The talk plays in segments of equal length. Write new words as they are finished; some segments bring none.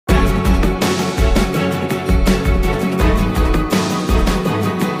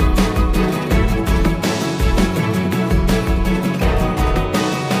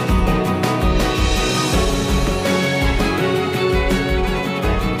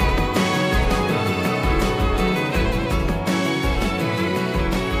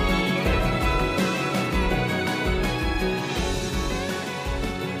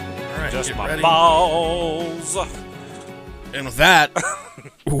Just my ready. balls. And with that,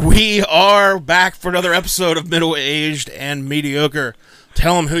 we are back for another episode of Middle Aged and Mediocre.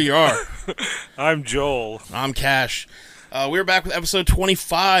 Tell them who you are. I'm Joel. I'm Cash. We're back with episode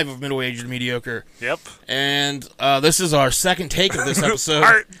 25 of Middle Aged and Mediocre. Yep. And this is our second take of this episode.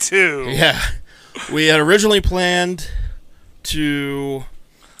 Part 2. Yeah. We had originally planned to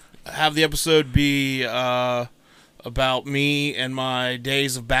have the episode be about me and my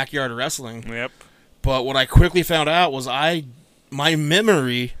days of backyard wrestling. Yep. But what I quickly found out was my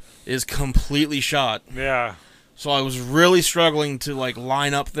memory is completely shot. Yeah. So I was really struggling to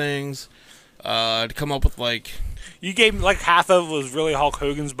line up things, to come up with You gave me half of it was really Hulk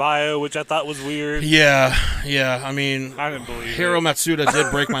Hogan's bio, which I thought was weird. Yeah. I mean, I didn't believe Hiro it. Matsuda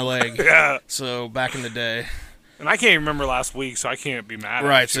did break my leg. Yeah. So back in the day. And I can't even remember last week, so I can't be mad at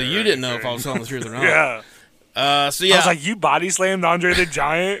Right, you so or you didn't know if anything. I was telling the truth or not. Yeah. So yeah. I was like, you body slammed Andre the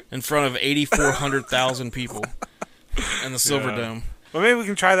Giant? In front of 8,400,000 people in the Silverdome. Well, maybe we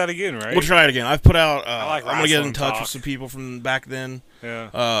can try that again, right? We'll try it again. I've put out, like I'm going to get in wrestling touch talk. with some people from back then.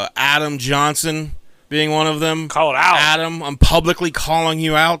 Yeah. Adam Johnson being one of them. Call it out. Adam, I'm publicly calling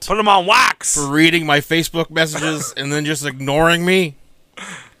you out Put him on wax. for reading my Facebook messages and then just ignoring me.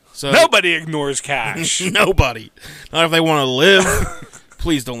 So Nobody ignores Cash. Nobody. Not if they want to live.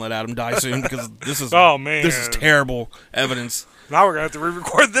 Please don't let Adam die soon because this is Oh, man. this is terrible evidence. Now we're going to have to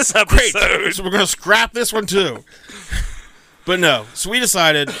re-record this Great. episode. So we're going to scrap this one too. But no. So we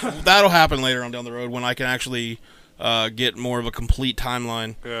decided that'll happen later on down the road when I can actually get more of a complete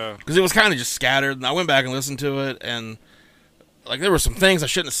timeline. Yeah. Because it was kind of just scattered. And I went back and listened to it and there were some things I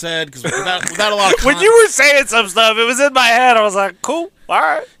shouldn't have said because without a lot of When you were saying some stuff, it was in my head. I was like, cool, all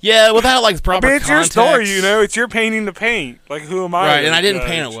right. yeah, without the proper I mean, it's context. your story, it's your painting to paint. Who am I? Right, to and I didn't judge?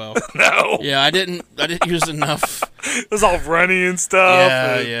 paint it well. No. Yeah, I didn't use enough. It was all runny and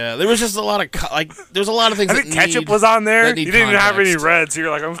stuff. Yeah. There was just a lot of there's a lot of things. I that think ketchup need- was on there. that You need didn't even have any context. red, so you're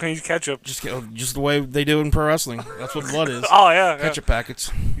like, I'm just going to use ketchup. Just the way they do in pro wrestling. That's what blood is. Oh, yeah. Ketchup packets.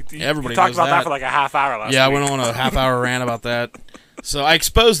 You Everybody talked knows about that that. for like a half hour last Yeah, I week. went on a half-hour rant about that. So I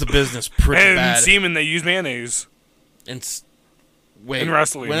exposed the business pretty And bad. semen, they use mayonnaise. Wait, in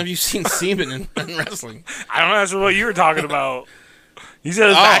wrestling. when have you seen semen in wrestling? I don't know. That's what you were talking about. You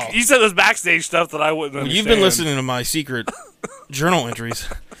said it was, you said it was backstage stuff that I wouldn't understand. You've been listening to my secret journal entries.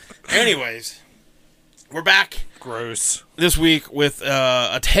 Anyways, we're back Gross. this week with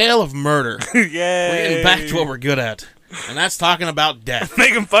a tale of murder. Yay. We're getting back to what we're good at, and that's talking about death.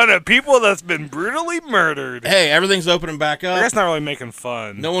 Making fun of people that's been brutally murdered. Hey, everything's opening back up. That's not really making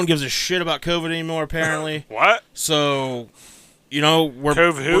fun. No one gives a shit about COVID anymore, apparently. What? So, we're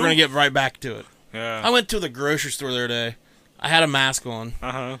Cove who? going to get right back to it. Yeah. I went to the grocery store the other day. I had a mask on.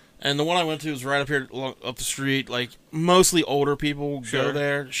 Uh-huh. And the one I went to was right up here up the street. Mostly older people Sure. go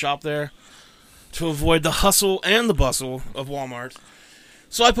there, shop there, to avoid the hustle and the bustle of Walmart.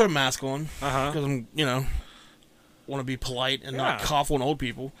 So I put a mask on Uh-huh. because I'm, want to be polite and not Yeah. cough on old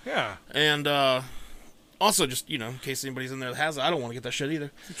people. Yeah. And also just, in case anybody's in there that has it, I don't want to get that shit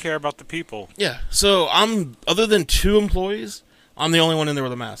either. You care about the people. Yeah. So other than 2 employees, I'm the only one in there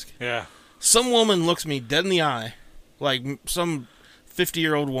with a mask. Yeah. Some woman looks me dead in the eye, some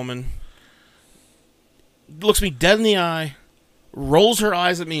 50-year-old woman, looks me dead in the eye, rolls her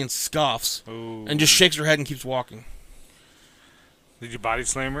eyes at me and scoffs, Ooh. and just shakes her head and keeps walking. Did you body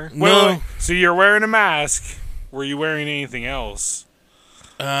slam her? No. Wait. So you're wearing a mask. Were you wearing anything else?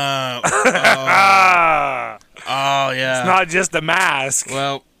 Oh, Ah! yeah. It's not just a mask.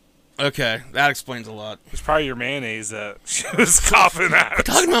 Well, okay, that explains a lot. It's probably your mayonnaise that she was coughing at.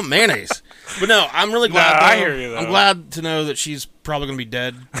 Talking about mayonnaise. But no, I'm really glad. Nah, I though. hear you, though. I'm glad to know that she's probably going to be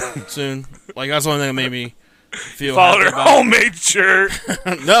dead soon. That's the only thing that made me feel Followed happy her about homemade shirt.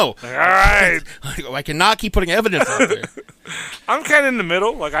 it. No. All right. I cannot keep putting evidence out there. I'm kind of in the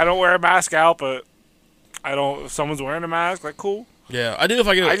middle. I don't wear a mask out, but I don't. If someone's wearing a mask, cool. Yeah, I do if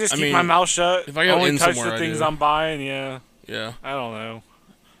I get. I just keep my mouth shut. if I go only in touch somewhere, the I things do. I'm buying. Yeah. Yeah, I don't know.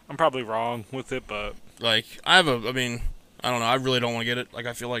 I'm probably wrong with it, but I have I don't know. I really don't want to get it.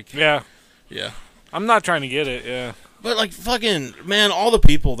 I feel like. yeah. Yeah. I'm not trying to get it. Yeah. But fucking man, all the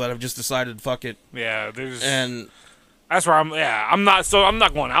people that have just decided fuck it, Yeah. There's. and That's where I'm. Yeah. I'm not. So I'm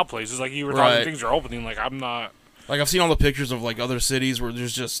not going out places like you were talking. Right. Things are opening. I'm not. I've seen all the pictures of other cities where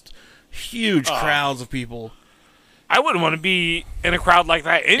there's just huge crowds of people. I wouldn't want to be in a crowd like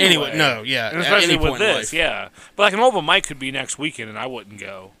that anyway. No, yeah, And at especially any with point in this, life. yeah. But an open mic could be next weekend, and I wouldn't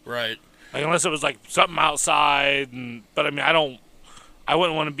go. Right. Unless it was something outside. But I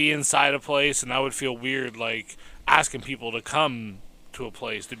wouldn't want to be inside a place, and I would feel weird asking people to come to a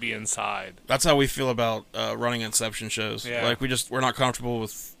place to be inside. That's how we feel about running Inception shows. Yeah. We're not comfortable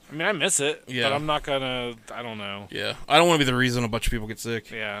with I mean, I miss it, Yeah. but I'm not gonna. I don't know. Yeah, I don't want to be the reason a bunch of people get sick.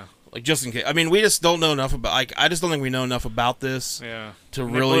 Yeah, Like, just in case. I mean, we just don't know enough about. I just don't think we know enough about this yeah. to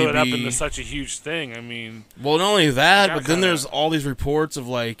And really they blew it up be. into such a huge thing. I mean, Well, not only that, Yeah, but then kinda. there's all these reports of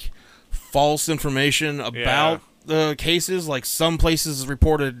like false information about the cases. Like some places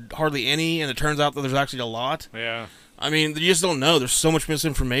reported hardly any, and it turns out that there's actually a lot. yeah. I mean, you just don't know. There's so much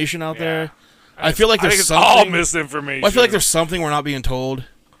misinformation out Yeah. there. I feel like I think there's it's something. all misinformation. Well, I feel like there's something we're not being told.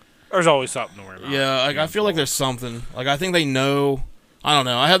 There's always something we're not. Yeah, like I feel like there's something. Like I think they know. I don't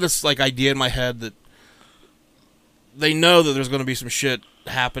know. I have this like idea in my head that they know that there's going to be some shit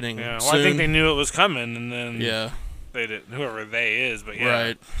happening. Yeah, well, soon. I think they knew it was coming, and then Yeah. they didn't. Whoever they is, but yeah,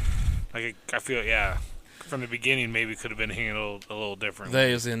 Right. like I feel, yeah, from the beginning maybe could have been handled a little different.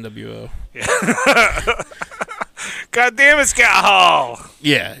 They is the NWO. God damn it, Scott Hall!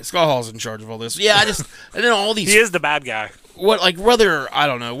 Yeah, Scott Hall's in charge of all this. Yeah, I just and then all these He is the bad guy. whether I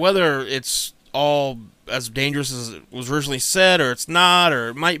don't know whether it's all as dangerous as it was originally said or it's not or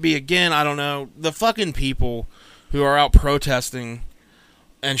it might be again. I don't know. The fucking people who are out protesting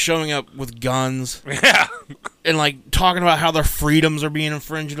and showing up with guns Yeah, and like talking about how their freedoms are being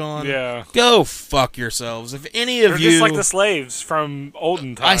infringed on. yeah. Go fuck yourselves. If any of They're you, just like the slaves from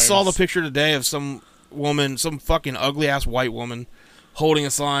olden times. I saw the picture today of some woman, some fucking ugly ass white woman, holding a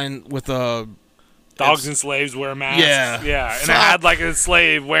sign with a Dogs and slaves wear masks. Yeah. yeah, and it Fuck. had like a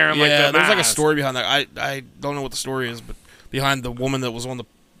slave wearing like yeah. the There's like a mask. story behind that. I don't know what the story is, but behind the woman that was on the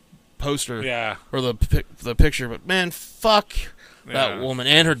poster Yeah, or the picture. But man, fuck that Yeah. woman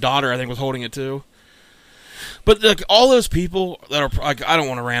and her daughter. I think was holding it too. But like all those people that are, like, I don't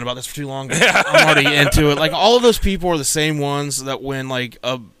want to rant about this for too long. But I'm already into it. Like all of those people are the same ones that when like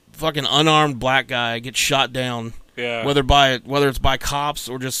a fucking unarmed black guy gets shot down, yeah. whether it's by cops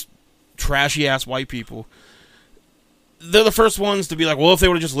or just trashy ass white people, they're the first ones to be like, well, if they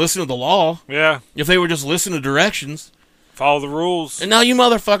would have just listened to the law, Yeah, if they would just listen to directions, follow the rules. and now you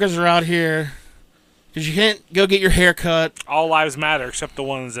motherfuckers are out here because you can't go get your hair cut. All lives matter except the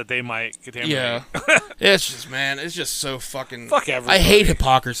ones that they might contaminate. Yeah, it's just, man, it's just so fucking. Fuck everybody. I hate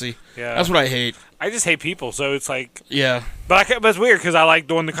hypocrisy. Yeah. That's what I hate. I just hate people, so it's like, Yeah, but it's weird because I like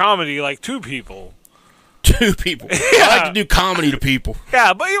doing the comedy like to people. two people. I like to do comedy to people.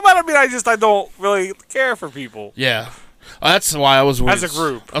 Yeah, but you might mean I don't really care for people. Yeah, that's why I was always, As a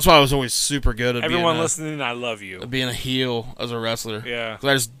group. That's why I was always super good at Everyone being a, listening, I love you. being a heel as a wrestler. Yeah, 'Cause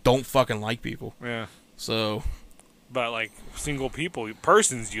I just don't fucking like people. yeah. So But like single people,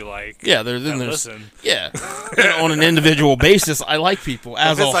 persons you like. yeah, then that there's listen. yeah. And on an individual basis, I like people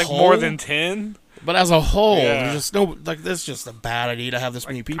as If it's a like whole. more than 10, but as a whole, Yeah. there's just no like. That's just a bad idea to have this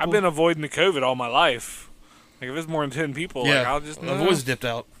many people. I've been avoiding the COVID all my life. Like if it's more than 10 people, like I'll just I've always dipped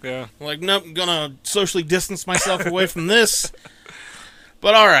out. yeah. I'm like, nope, I'm gonna socially distance myself away from this.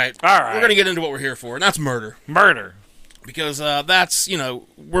 But all right, All we're gonna get into what we're here for, and that's murder. Murder. Because that's,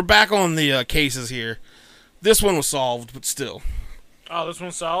 we're back on the cases here. This one was solved, but still. Oh, this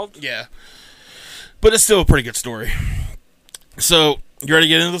one's solved? Yeah. But it's still a pretty good story. So, you ready to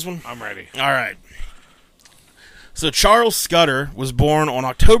get into this one? I'm ready. All right. So, Charles Scudder was born on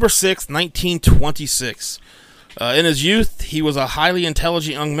October 6th, 1926. In his youth, he was a highly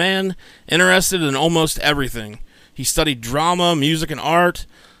intelligent young man, interested in almost everything. He studied drama, music, and art,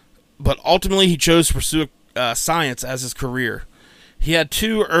 but ultimately he chose to pursue science as his career. He had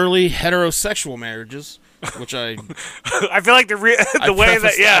 2 early heterosexual marriages, which I I feel like the way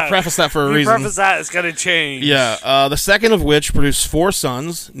prefaced- that I prefaced that for a you reason. preface that it's gonna change. Yeah, the second of which produced 4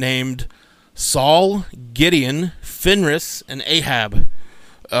 sons named Saul, Gideon, Fenris, and Ahab.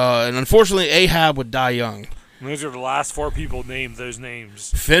 And unfortunately, Ahab would die young. And those are the last 4 people named those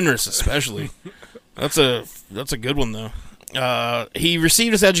names. Fenris, especially. That's a good one though. He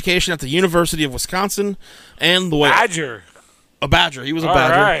received his education at the University of Wisconsin and Badger. a Badger. He was a All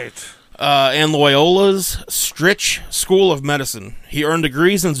Badger. right. And Loyola's Stritch School of Medicine. He earned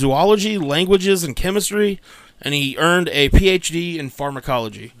degrees in zoology, languages, and chemistry, and he earned a PhD in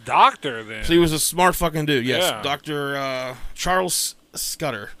pharmacology. Doctor then. So he was a smart fucking dude. Yes, Yeah. Dr. Charles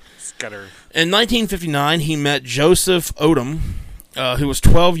Scudder. Scudder. In 1959, he met Joseph Odom, who was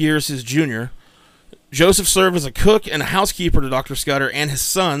 12 years his junior. Joseph served as a cook and a housekeeper to Dr. Scudder and his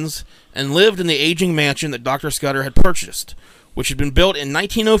sons, and lived in the aging mansion that Dr. Scudder had purchased, which had been built in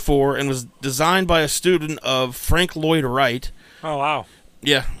 1904 and was designed by a student of Frank Lloyd Wright. Oh wow.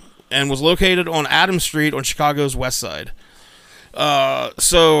 Yeah, and was located on Adams Street on Chicago's west side.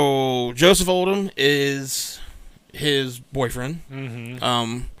 So Joseph Odom is his boyfriend.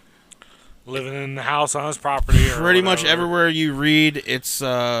 Mm-hmm. Living in the house on his property. Or Pretty much whatever. everywhere you read, it's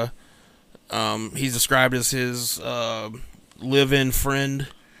he's described as his live-in friend.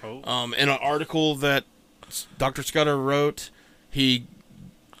 In an article that Dr. Scudder wrote, he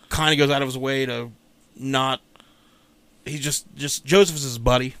kind of goes out of his way to not. He's just Joseph's his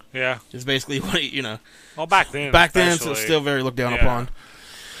buddy. Yeah. Is basically what he, Well, back then. so it's still very looked down Yeah. upon.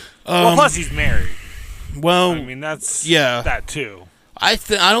 Well, plus he's married. Well, I mean, that's yeah. that too. I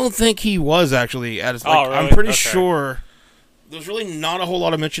don't think he was actually at his. Oh, really? I'm pretty Okay. sure there's really not a whole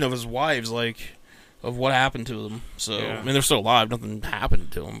lot of mention of his wives, of what happened to them. So Yeah. I mean, they're still alive. Nothing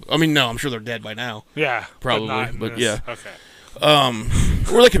happened to them. I mean, no, I'm sure they're dead by now. Yeah, Probably, not in but this. yeah. Okay.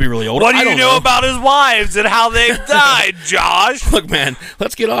 Or they could be really old. What do I you don't know about his wives and how they died, Josh? Look, man,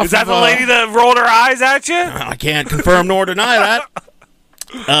 let's get off. Is that of, the lady that rolled her eyes at you? I can't confirm nor deny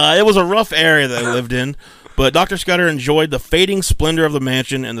that. It was a rough area that I lived in, but Dr. Scudder enjoyed the fading splendor of the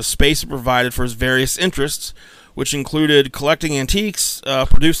mansion and the space it provided for his various interests, which included collecting antiques,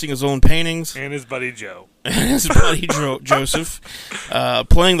 producing his own paintings, And his buddy Joe. and his buddy Joseph,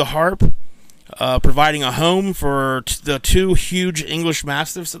 playing the harp, providing a home for the two huge English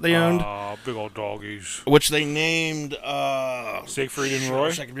Mastiffs that they owned, Aw, big old doggies. which they named Siegfried and I Roy?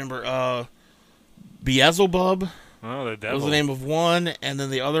 wish I can remember. Beelzebub Oh, the devil. was the name of one, and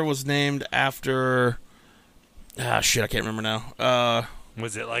then the other was named after. Shit, I can't remember now.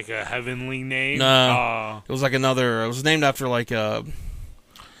 Was it like a heavenly name? No. It was like another. It was named after I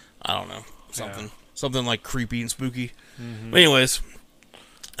don't know, something like creepy and spooky. Mm-hmm. But anyways,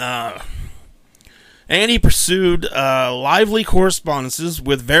 and he pursued lively correspondences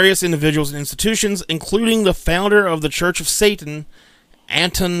with various individuals and institutions, including the founder of the Church of Satan,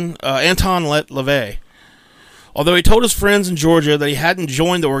 Anton LaVey. Although he told his friends in Georgia that he hadn't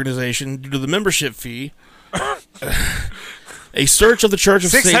joined the organization due to the membership fee, a search of the Church of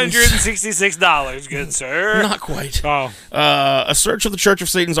Satan's... $666, good sir. Not quite. Oh. A search of the Church of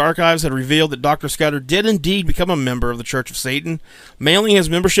Satan's archives had revealed that Dr. Scudder did indeed become a member of the Church of Satan, mailing his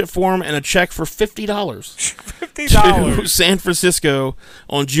membership form and a check for $50 to $50. San Francisco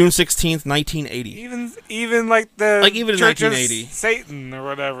on June 16th, 1980. Even like the even in Church of 1980. Satan or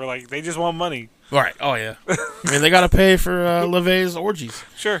whatever, like they just want money. Right. Oh, yeah. I mean, they got to pay for LaVey's orgies.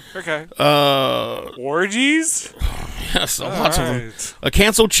 Sure, okay. Uh, Orgies? Yes, lots of them. Right. A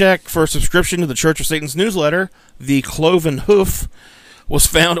canceled check for a subscription to the Church of Satan's newsletter, The Cloven Hoof, was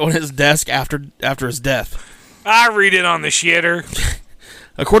found on his desk after his death. I read it on the shitter.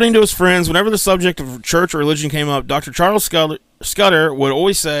 According to his friends, whenever the subject of church or religion came up, Dr. Charles Scudder would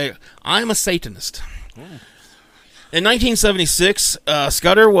always say, "I'm a Satanist." In 1976,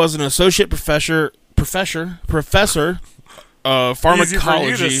 Scudder was an associate professor of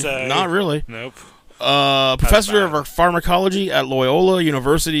pharmacology. say. Not really. Nope. Professor of pharmacology at Loyola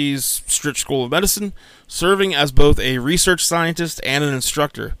University's Stritch School of Medicine, serving as both a research scientist and an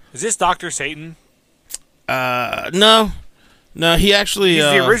instructor. Is this Dr. Satan? No, he actually. He's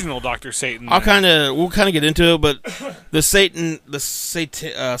the original Dr. Satan. We'll kind of get into it, but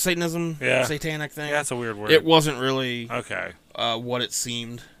Satanism, Yeah. satanic thing. Yeah, that's a weird word. It wasn't really Okay. what it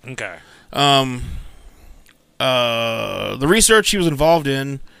seemed. Okay. The research he was involved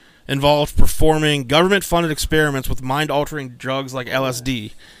performing government-funded experiments with mind-altering drugs like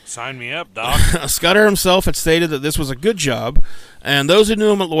LSD. Sign me up, doc. Scudder himself had stated that this was a good job, and those who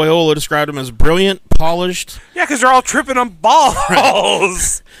knew him at Loyola described him as brilliant, polished, Yeah, because they're all tripping on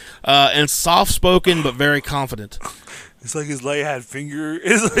balls. and soft-spoken but very confident. It's like his light had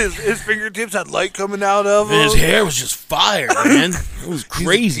his fingertips had light coming out of And them. his hair was just fire, man. It was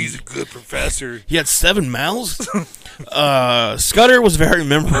crazy. He's a good professor. He had 7 mouths. Scudder was very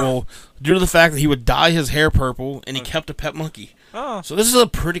memorable due to the fact that he would dye his hair purple, and he kept a pet monkey. Oh. So this is a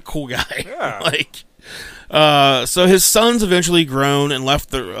pretty cool guy. Yeah. So his sons eventually grown and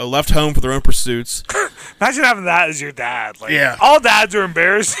left home for their own pursuits. Imagine having that as your dad. Like, Yeah. all dads are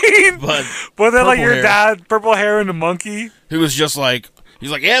embarrassing. But then, like, purple your hair. dad, purple hair and a monkey. He was just like, he's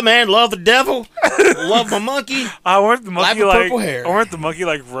like, yeah, man, love the devil, love my monkey. I wonder the monkey, Live with like, purple hair. I wonder the monkey,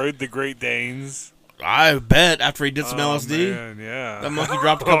 like, rode the Great Danes. I bet after he did some LSD, Man, yeah. that monkey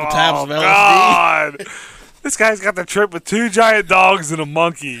dropped a couple tabs of LSD. God. This guy's got the trip with 2 giant dogs and a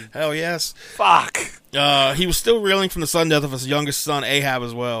monkey. Hell yes. Fuck. He was still reeling from the sudden death of his youngest son, Ahab,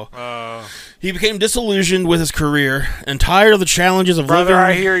 as well. He became disillusioned with his career and tired of the challenges of Brother, living.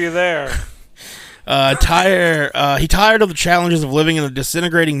 I hear you there. He tired of the challenges of living in a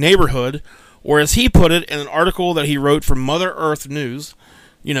disintegrating neighborhood, or as he put it in an article that he wrote for Mother Earth News.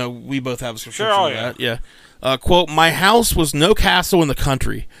 You know, we both have a subscription Sure, to that. Yeah. Quote, "My house was no castle in the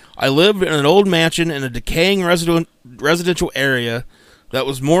country. I lived in an old mansion in a decaying residential area that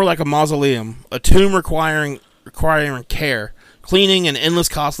was more like a mausoleum, a tomb requiring care, cleaning, and endless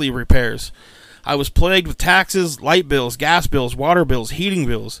costly repairs. I was plagued with taxes, light bills, gas bills, water bills, heating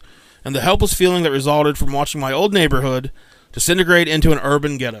bills, and the helpless feeling that resulted from watching my old neighborhood disintegrate into an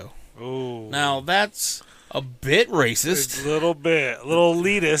urban ghetto. Ooh. Now, that's a bit racist. A little bit. A little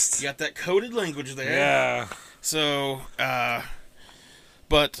elitist. You got that coded language there. Yeah. So,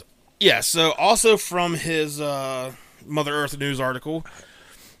 but, yeah, so also from his Mother Earth News article,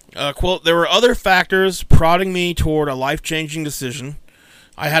 quote, there were other factors prodding me toward a life-changing decision.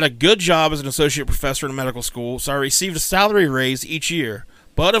 I had a good job as an associate professor in a medical school, so I received a salary raise each year.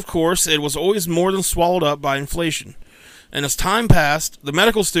 But, of course, it was always more than swallowed up by inflation. And as time passed, the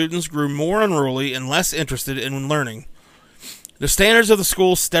medical students grew more unruly and less interested in learning. The standards of the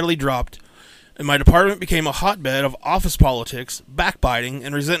school steadily dropped, and my department became a hotbed of office politics, backbiting,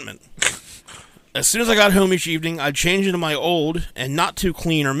 and resentment. As soon as I got home each evening, I'd change into my old, and not too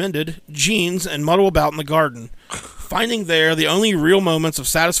clean or mended, jeans and muddle about in the garden, finding there the only real moments of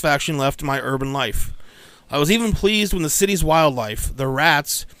satisfaction left in my urban life. I was even pleased when the city's wildlife, the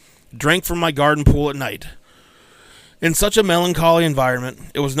rats, drank from my garden pool at night. In such a melancholy environment,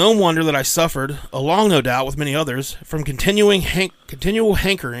 it was no wonder that I suffered, along no doubt with many others, from continual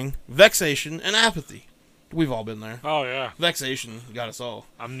hankering, vexation, and apathy. We've all been there. Oh, yeah. Vexation got us all.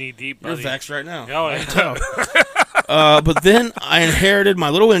 I'm knee-deep, You're buddy. vexed right now. Oh, I yeah. can tell. But then I inherited my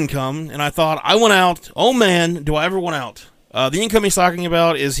little income, and I thought, I want out. Oh, man, do I ever want out. The income he's talking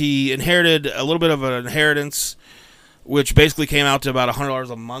about is he inherited a little bit of an inheritance, which basically came out to about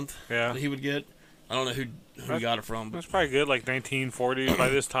 $100 a month that he would get. I don't know who he got it from. But. That's probably good, like 1940s by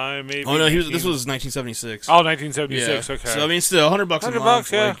this time, maybe. Oh, no, this was 1976. Oh, 1976, yeah. okay. So, I mean, still, $100 a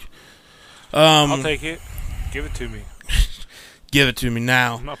month. Yeah. Like, I'll take it. Give it to me. Give it to me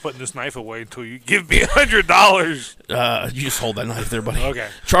now. I'm not putting this knife away until you give me $100. You just hold that knife there, buddy. Okay.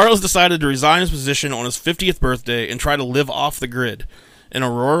 Charles decided to resign his position on his 50th birthday and try to live off the grid in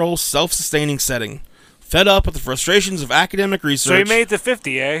a rural, self-sustaining setting. Fed up with the frustrations of academic research. So he made it to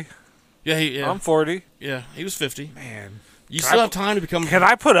 50, eh? Yeah, I'm 40. Yeah, he was 50. Man. You still have time to become... Can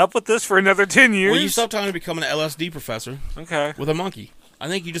I put up with this for another 10 years? Well, you still have time to become an LSD professor. Okay. With a monkey. I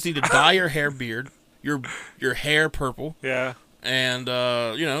think you just need to dye your hair your hair purple. Yeah. And,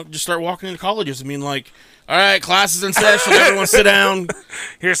 just start walking into colleges. I mean, like, all right, class is in session. Everyone sit down.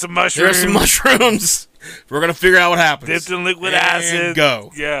 Here's some mushrooms. We're going to figure out what happens. Dipped in liquid and acid.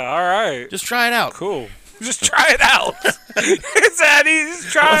 Go. Yeah, all right. Just try it out. Cool. Just try it out. It's that easy.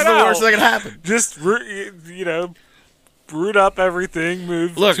 Just try What's it out. the worst that can happen? Just, root up everything,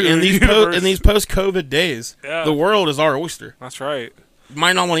 move Look, to in the these universe. post-COVID days, the world is our oyster. That's right. You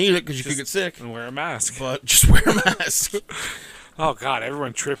might not want to eat it because you could get sick. And wear a mask. But just wear a mask. Oh, God,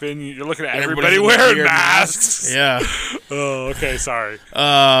 everyone tripping. You're looking at Everybody's everybody wearing weird masks. Yeah. Oh, okay, sorry.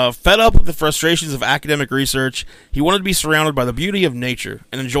 Fed up with the frustrations of academic research, he wanted to be surrounded by the beauty of nature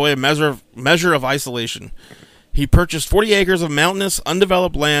and enjoy a measure of isolation. He purchased 40 acres of mountainous,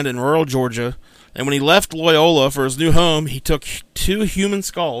 undeveloped land in rural Georgia, and when he left Loyola for his new home, he took 2 human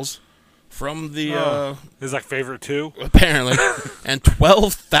skulls from the... His, favorite 2? Apparently. And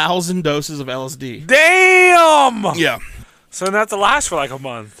 12,000 doses of LSD. Damn! Yeah. So not to last for a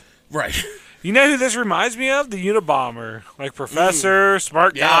month. Right. You know who this reminds me of? The Unabomber. Professor,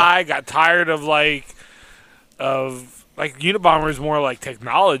 smart guy, got tired of Unabomber is more like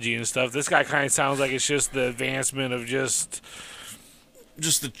technology and stuff. This guy kind of sounds like it's just the advancement of just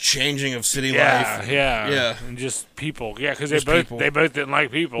the changing of city life. Yeah, and just people. Yeah, because they both didn't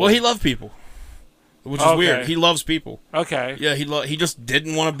like people. Well, he loved people, which is weird. He loves people. Okay. Yeah, he just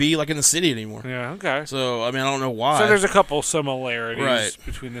didn't want to be in the city anymore. Yeah. Okay. So I mean, I don't know why. So there's a couple similarities Right.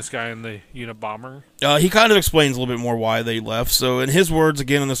 between this guy and the Unabomber. He kind of explains a little bit more why they left. So in his words,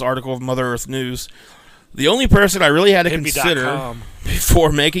 again in this article of Mother Earth News, the only person I really had to consider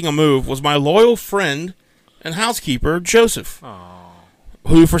before making a move was my loyal friend and housekeeper, Joseph,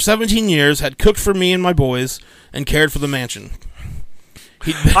 who for 17 years had cooked for me and my boys and cared for the mansion.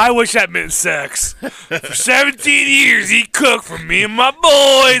 I wish that meant sex. For 17 years, he cooked for me and my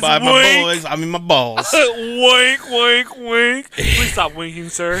boys. By wink. my boys, I mean my balls. Wink, wink, wink. Please stop winking,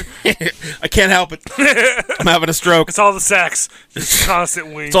 sir. I can't help it. I'm having a stroke. It's all the sex. Just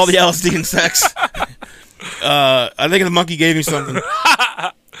constant winks. It's all the LSD and sex. I think the monkey gave me something.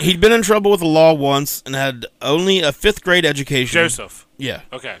 He'd been in trouble with the law once and had only a 5th grade education. Joseph. Yeah.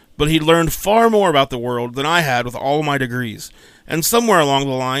 Okay. But he learned far more about the world than I had with all my degrees. And somewhere along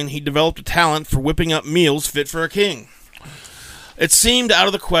the line, he developed a talent for whipping up meals fit for a king. It seemed out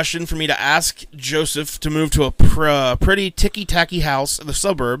of the question for me to ask Joseph to move to a pretty ticky-tacky house in the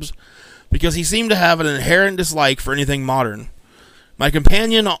suburbs because he seemed to have an inherent dislike for anything modern. My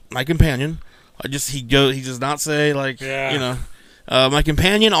companion, he does not say My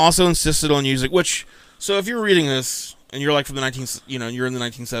companion also insisted on using, so if you're reading this, and you're like from the you're in the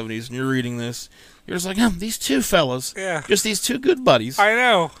 1970s, and you're reading this, you're just like, these two fellas, just these two good buddies. I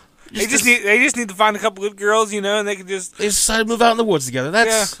know. They just need to find a couple good girls, and they decided to move out in the woods together.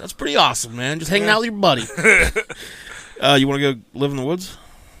 That's pretty awesome, man. Just hanging out with your buddy. You want to go live in the woods?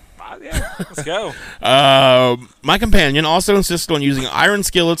 Yeah, let's go. My companion also insisted on using iron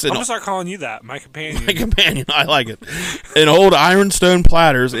skillets. I'm going to start calling you that, my companion. My companion, I like it. And old ironstone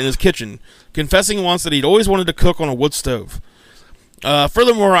platters in his kitchen, confessing once that he'd always wanted to cook on a wood stove.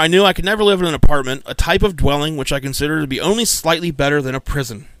 Furthermore, I knew I could never live in an apartment, a type of dwelling which I consider to be only slightly better than a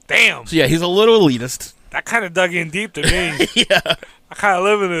prison. Damn. So yeah, he's a little elitist. That kind of dug in deep to me. Yeah. I kind of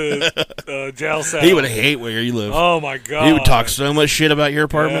live in a jail cell. He would hate where you live. Oh, my God. He would talk so much shit about your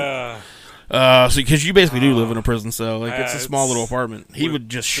apartment. Yeah. Because you basically do live in a prison cell. It's a small little apartment. He would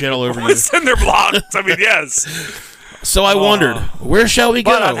just shit all over you. Cinder blocks. I mean, yes. So I wondered, where shall we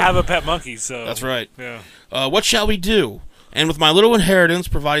go? But I'd have a pet monkey, so. That's right. Yeah. What shall we do? And with my little inheritance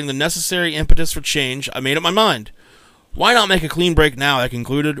providing the necessary impetus for change, I made up my mind. Why not make a clean break now, I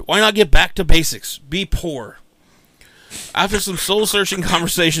concluded. Why not get back to basics? Be poor. After some soul-searching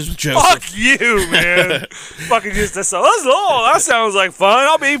conversations with Joseph... Fuck you, man. Fucking just... That sounds like fun.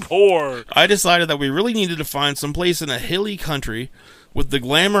 I'll be poor. I decided that we really needed to find some place in a hilly country with the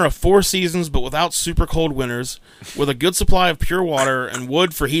glamour of 4 seasons but without super cold winters, with a good supply of pure water and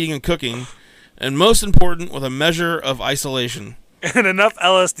wood for heating and cooking, and most important, with a measure of isolation. And enough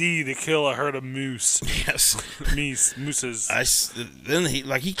LSD to kill a herd of moose. Yes. Mooses. Then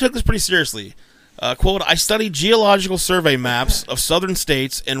he took this pretty seriously. Quote, I studied geological survey maps of southern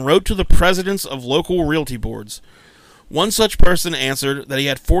states and wrote to the presidents of local realty boards. One such person answered that he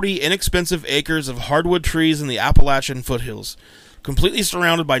had 40 inexpensive acres of hardwood trees in the Appalachian foothills, completely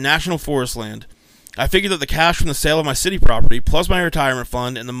surrounded by national forest land. I figured that the cash from the sale of my city property, plus my retirement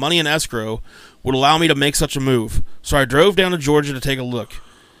fund and the money in escrow, would allow me to make such a move. So I drove down to Georgia to take a look.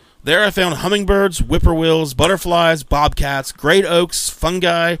 There I found hummingbirds, whippoorwills, butterflies, bobcats, great oaks,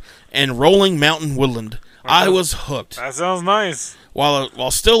 fungi, and rolling mountain woodland. I was hooked. That sounds nice.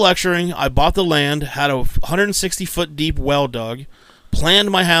 While still lecturing, I bought the land, had a 160-foot deep well dug,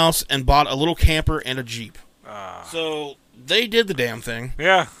 planned my house, and bought a little camper and a Jeep. So they did the damn thing.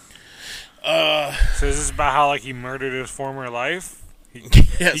 Yeah. So is this about how he murdered his former life?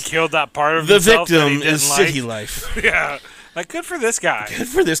 Yes. He killed that part of the himself victim that he didn't is like? city life. Yeah. Good for this guy. Good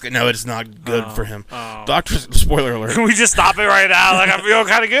for this guy. No, it's not good for him. Spoiler alert. Can we just stop it right now? I feel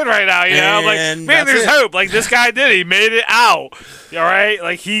kind of good right now, I'm man, there's hope. This guy did it. He made it out. All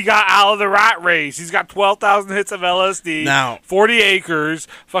right? He got out of the rat race. He's got 12,000 hits of LSD. Now, 40 acres.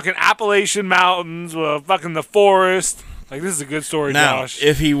 Fucking Appalachian Mountains. Fucking the forest. This is a good story, Josh.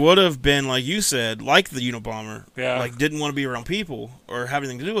 If he would have been, like you said, like the Unabomber, yeah. Didn't want to be around people or have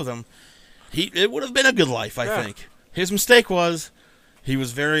anything to do with them, it would have been a good life, I think. His mistake was he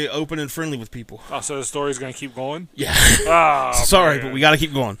was very open and friendly with people. Oh, so the story's going to keep going? Yeah. Oh, sorry, man. but we got to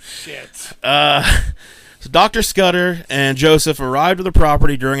keep going. Shit. So Dr. Scudder and Joseph arrived at the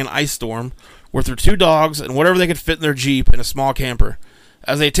property during an ice storm with their 2 dogs and whatever they could fit in their Jeep in a small camper.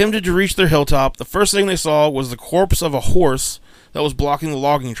 As they attempted to reach their hilltop, the first thing they saw was the corpse of a horse that was blocking the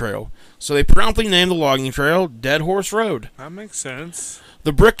logging trail. So they promptly named the logging trail Dead Horse Road. That makes sense.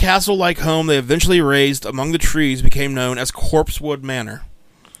 The brick castle-like home they eventually raised among the trees became known as Corpsewood Manor.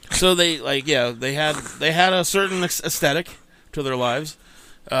 So they had a certain aesthetic to their lives.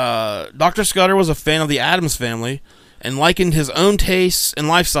 Dr. Scudder was a fan of the Addams Family and likened his own tastes and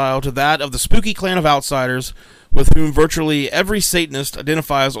lifestyle to that of the spooky clan of outsiders with whom virtually every Satanist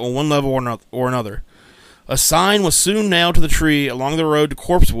identifies on one level or another. A sign was soon nailed to the tree along the road to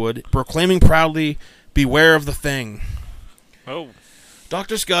Corpsewood, proclaiming proudly, "Beware of the Thing." Oh.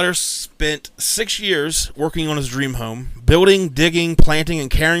 Dr. Scudder spent 6 years working on his dream home, building, digging, planting,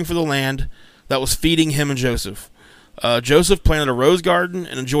 and caring for the land that was feeding him and Joseph. Joseph planted a rose garden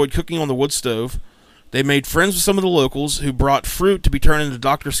and enjoyed cooking on the wood stove. They made friends with some of the locals who brought fruit to be turned into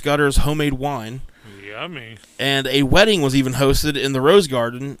Dr. Scudder's homemade wine. Yummy. And a wedding was even hosted in the rose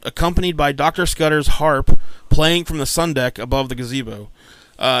garden, accompanied by Dr. Scudder's harp playing from the sun deck above the gazebo.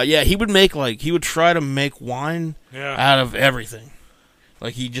 He would try to make wine out of everything.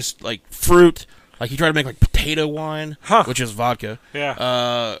 He just, fruit. He tried to make, potato wine, which is vodka.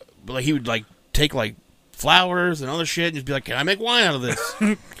 Yeah. But, he would, take, flowers and other shit and just be like, can I make wine out of this?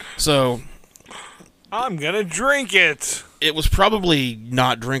 So... I'm gonna drink it. It was probably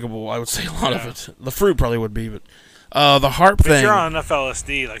not drinkable, I would say, a lot of it. The fruit probably would be, but... the harp thing... If you're on enough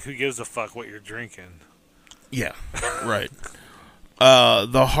LSD, who gives a fuck what you're drinking? Yeah, right.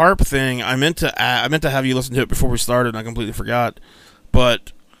 The harp thing, I meant to have you listen to it before we started, and I completely forgot.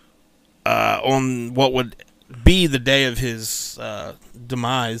 But on what would be the day of his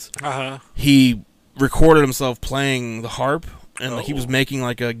demise, he recorded himself playing the harp, and like he was making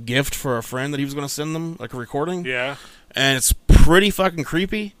like a gift for a friend that he was going to send them, like a recording. Yeah, and it's pretty fucking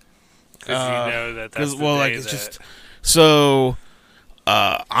creepy. Because you know that's the day like it's just so.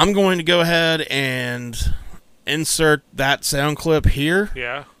 I'm going to go ahead and insert that sound clip here.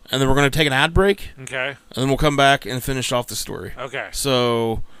 Yeah. And then we're going to take an ad break. Okay. And then we'll come back and finish off the story. Okay.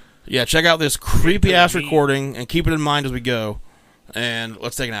 So, yeah, check out this creepy-ass recording and keep it in mind as we go. And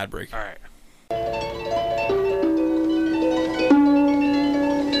let's take an ad break. All right.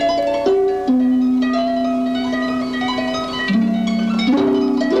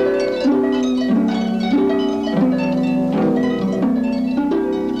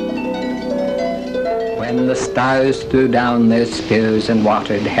 When the stars threw down their spears and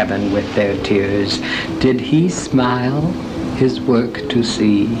watered heaven with their tears, did he smile his work to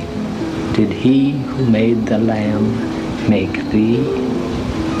see? Did he who made the lamb make thee?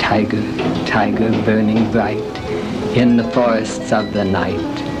 Tiger, tiger burning bright in the forests of the night,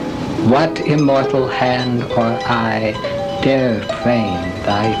 what immortal hand or eye dare frame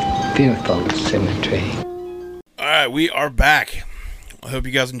thy fearful symmetry? Alright, we are back. I hope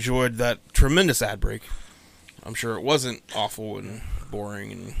you guys enjoyed that tremendous ad break. I'm sure it wasn't awful and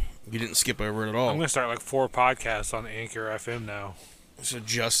boring, and you didn't skip over it at all. I'm going to start like 4 podcasts on Anchor FM now. So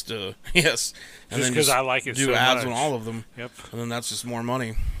just, yes. And just because I like it so much. Do ads on all of them. Yep. And then that's just more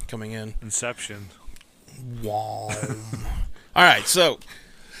money coming in. Inception. Wow. Alright, so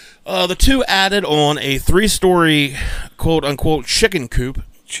the two added on a 3-story quote-unquote chicken coop.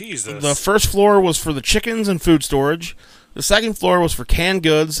 Jesus. The first floor was for the chickens and food storage. The second floor was for canned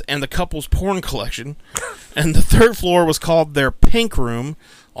goods and the couple's porn collection. And the third floor was called their pink room,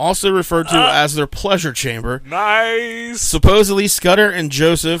 also referred to as their pleasure chamber. Nice! Supposedly, Scudder and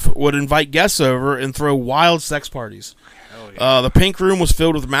Joseph would invite guests over and throw wild sex parties. The pink room was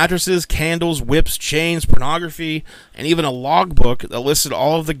filled with mattresses, candles, whips, chains, pornography, and even a logbook that listed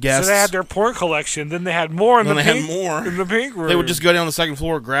all of the guests. So they had their porn collection, then they had more in the pink room. They would just go down the second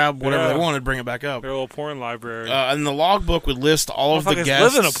floor, grab whatever they wanted, bring it back up. Their little porn library. And the logbook would list all of the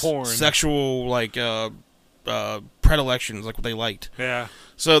guests' sexual predilections, like what they liked. Yeah.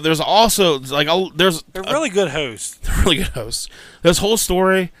 So there's also they're really good hosts. They're really good hosts. This whole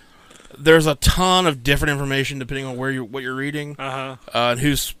story, there's a ton of different information depending on what you're reading, and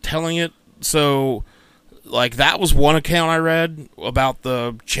who's telling it. So, like that was one account I read about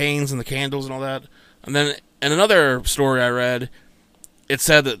the chains and the candles and all that, and then in another story I read, it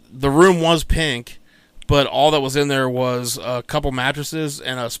said that the room was pink, but all that was in there was a couple mattresses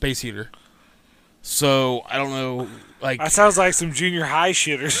and a space heater. So I don't know. Like that sounds like some junior high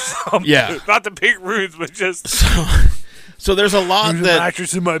shit or something. Yeah, not the pink rooms, but just. So there's a lot There's a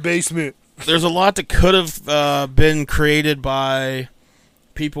mattress in my basement. There's a lot that could have been created by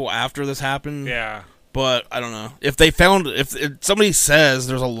people after this happened. Yeah, but I don't know if if somebody says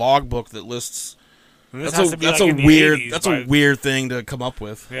there's a logbook that lists. That's a weird thing to come up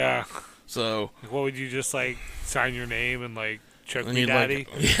with. Yeah. So what would you just like sign your name and like choke me daddy?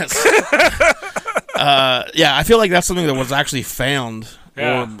 Yes. Yeah, I feel like that's something that was actually found.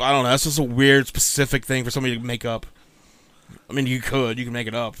 Yeah. Or I don't know. That's just a weird specific thing for somebody to make up. I mean, you can make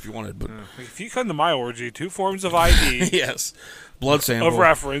it up if you wanted, but if you come to my orgy, 2 forms of ID. Yes, blood sample of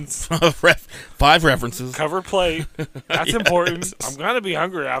reference, 5 references, covered plate. That's important. I'm gonna be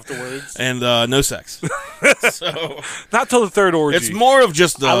hungry afterwards, and no sex. So not till the 3rd orgy. It's more of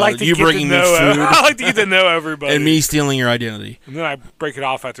just I like to you bringing me food. I like to get to know everybody, and me stealing your identity, and then I break it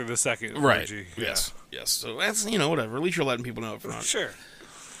off after the 2nd orgy. Yes. So that's whatever. At least you're letting people know up front. Sure.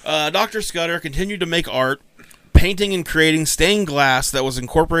 Dr. Scudder continued to make art, painting and creating stained glass that was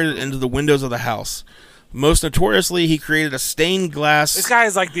incorporated into the windows of the house. Most notoriously, he created a stained glass... This guy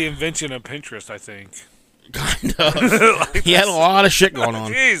is like the invention of Pinterest, I think. Kind of. He had a lot of shit going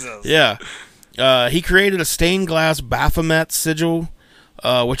on. Jesus. Yeah. He created a stained glass Baphomet sigil,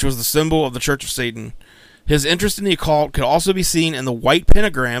 which was the symbol of the Church of Satan. His interest in the occult could also be seen in the white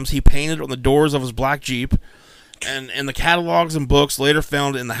pentagrams he painted on the doors of his black Jeep and in the catalogs and books later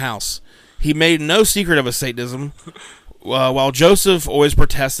found in the house. He made no secret of his Satanism. While Joseph always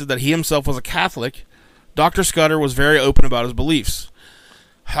protested that he himself was a Catholic, Dr. Scudder was very open about his beliefs.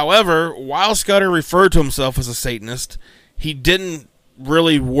 However, while Scudder referred to himself as a Satanist, he didn't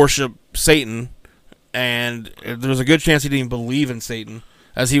really worship Satan, and there's a good chance he didn't even believe in Satan,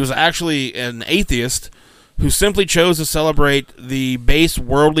 as he was actually an atheist who simply chose to celebrate the base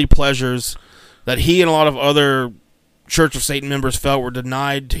worldly pleasures that he and a lot of other Church of Satan members felt were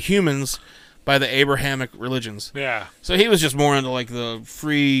denied to humans by the Abrahamic religions. Yeah. So he was just more into like the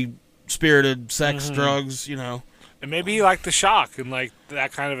free-spirited sex, drugs, And maybe he liked the shock and like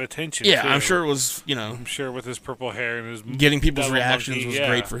that kind of attention. Yeah, too. I'm sure it was, I'm sure with his purple hair and his getting people's devil reactions monkey, was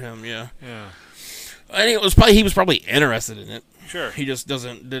great for him. Yeah. Yeah. I think he was probably interested in it. Sure. He just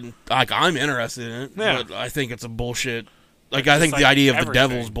didn't like. I'm interested in it, Yeah. but I think it's a bullshit. Like, It's I think just the like idea of the everything.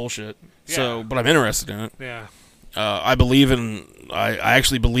 devil is bullshit. Yeah. So, but I'm interested in it. Yeah. I believe in. I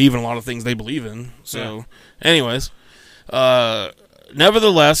actually believe in a lot of things they believe in. So, anyways,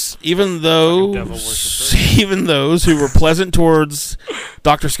 nevertheless, even devil those worshiper. even those who were pleasant towards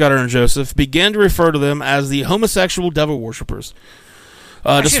Dr. Scudder and Joseph began to refer to them as the homosexual devil worshippers.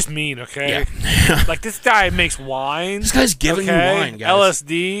 That's just mean, okay? Yeah. Like, this guy makes wine. This guy's giving you wine, guys.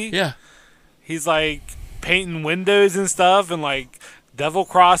 LSD. Yeah. He's, like, painting windows and stuff and, like, devil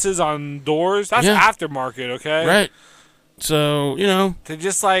crosses on doors. That's aftermarket, okay? Right. So, To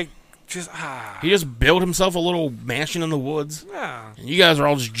just, like, he just built himself a little mansion in the woods. Yeah. And you guys are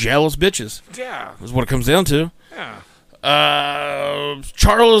all just jealous bitches. Yeah. Is what it comes down to. Yeah.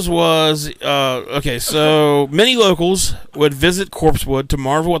 Charles was okay. So many locals would visit Corpsewood to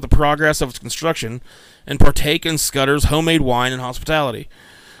marvel at the progress of its construction and partake in Scudder's homemade wine and hospitality.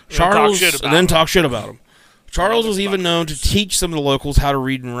 Charles then talk shit about him. Charles was even known to teach some of the locals how to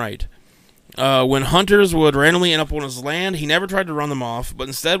read and write. When hunters would randomly end up on his land, he never tried to run them off, but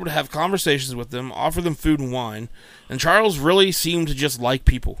instead would have conversations with them, offer them food and wine. And Charles really seemed to just like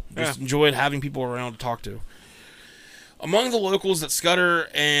people, just enjoyed having people around to talk to. Among the locals that Scudder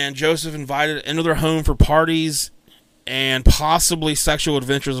and Joseph invited into their home for parties and possibly sexual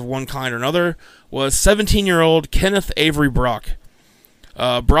adventures of one kind or another was 17-year-old Kenneth Avery Brock.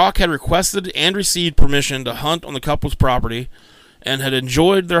 Brock had requested and received permission to hunt on the couple's property and had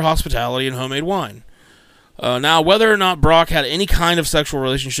enjoyed their hospitality and homemade wine. Now, whether or not Brock had any kind of sexual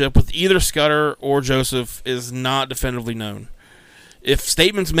relationship with either Scudder or Joseph is not definitively known. If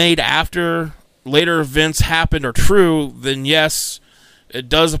statements made after later events happened are true, then yes, it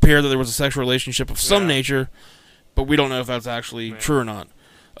does appear that there was a sexual relationship of some nature, but we don't know if that's actually true or not.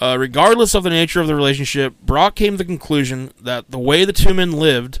 Regardless of the nature of the relationship, Brock came to the conclusion that the way the two men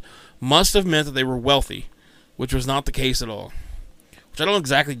lived must have meant that they were wealthy, which was not the case at all. Which I don't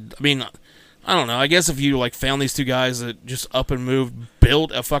exactly, I don't know. I guess if you like found these two guys that just up and moved,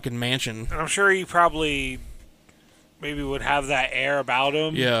 built a fucking mansion. I'm sure he probably maybe would have that air about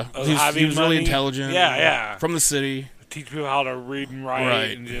him. Yeah, he was really intelligent. Yeah. From the city. Teach people how to read and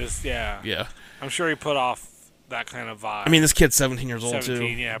write and just, Yeah. I'm sure he put off that kind of vibe. I mean, this kid's 17 years old, 17, too.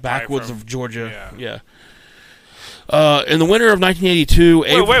 yeah, Backwoods from, of Georgia. Yeah. In the winter of 1982...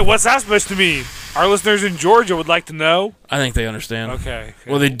 Wait, what's that supposed to mean? Our listeners in Georgia would like to know. I think they understand. Okay.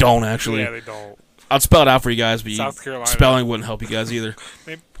 Well, they don't, actually. Yeah, they don't. I'd spell it out for you guys, but South Carolina. Spelling wouldn't help you guys either.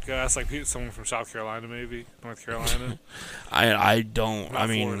 Maybe that's like someone from South Carolina, maybe. North Carolina. I don't. Not I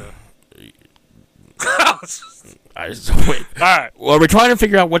mean... Florida. Wait. All right. Well, are we trying to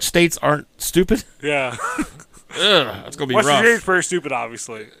figure out which states aren't stupid? Yeah. That's going to be West rough. Virginia's pretty stupid,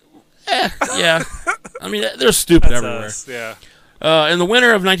 obviously. Yeah. I mean, they're stupid everywhere. Us, yeah. In the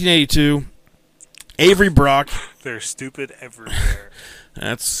winter of 1982, Avery Brock... They're stupid everywhere.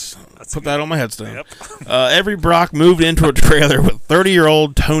 That's put that on my headstone. Yep. Avery Brock moved into a trailer with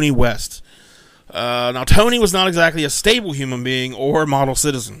 30-year-old Tony West. Now, Tony was not exactly a stable human being or model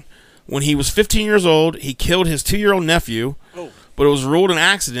citizen. When he was 15 years old, he killed his 2-year-old nephew, but it was ruled an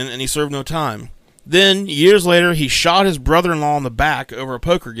accident and he served no time. Then, years later, he shot his brother-in-law in the back over a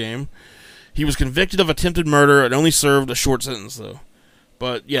poker game. He was convicted of attempted murder and only served a short sentence, though.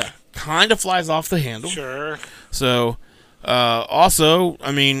 But, yeah, kind of flies off the handle. Sure. So, also,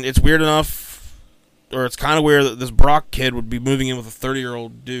 I mean, it's weird enough, or it's kind of weird that this Brock kid would be moving in with a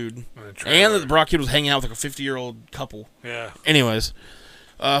 30-year-old dude. And that the Brock kid was hanging out with like a 50-year-old couple. Yeah. Anyways,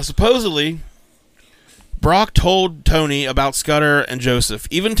 supposedly, Brock told Tony about Scudder and Joseph,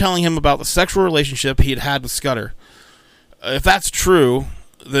 even telling him about the sexual relationship he had with Scudder. If that's true,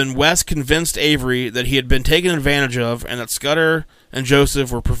 then West convinced Avery that he had been taken advantage of and that Scudder and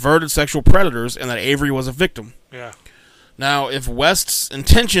Joseph were perverted sexual predators and that Avery was a victim. Yeah. Now, if West's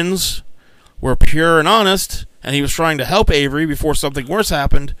intentions were pure and honest, and he was trying to help Avery before something worse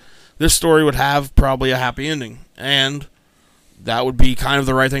happened, this story would have probably a happy ending. And that would be kind of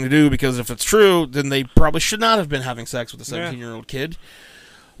the right thing to do, because if it's true, then they probably should not have been having sex with a 17-year-old kid.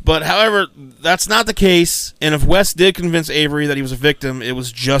 But, however, that's not the case, and if West did convince Avery that he was a victim, it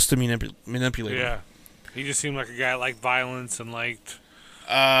was just to manipulate him. Yeah. He just seemed like a guy that liked violence and liked...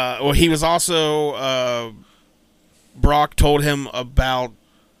 Well, he was also... Brock told him about...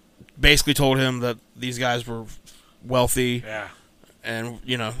 Basically told him that these guys were wealthy. Yeah. And,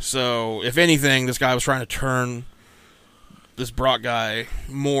 so if anything, this guy was trying to turn this Brock guy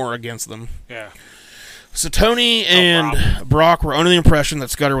more against them. Yeah. So Tony and Brock were under the impression that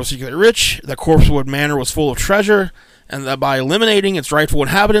Scudder was secretly rich, that Corpsewood Manor was full of treasure, and that by eliminating its rightful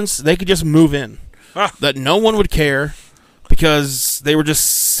inhabitants, they could just move in. That no one would care, because they were just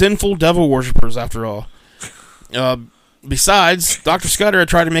sinful devil worshippers after all. Besides, Dr. Scudder had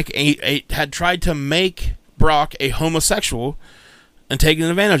tried to make Brock a homosexual and taken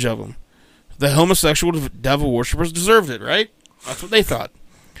advantage of him. The homosexual devil worshippers deserved it, right? That's what they thought.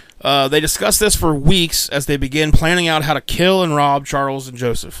 They discussed this for weeks as they began planning out how to kill and rob Charles and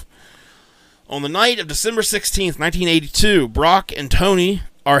Joseph. On the night of December 16th, 1982, Brock and Tony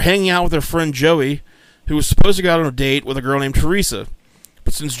are hanging out with their friend Joey, who was supposed to go out on a date with a girl named Teresa.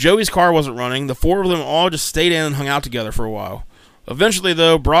 But since Joey's car wasn't running, the four of them all just stayed in and hung out together for a while. Eventually,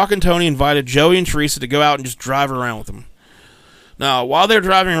 though, Brock and Tony invited Joey and Teresa to go out and just drive around with them. Now, while they're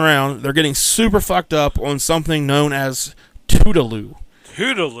driving around, they're getting super fucked up on something known as Toodaloo.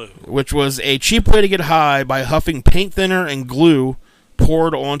 Toodaloo. Which was a cheap way to get high by huffing paint thinner and glue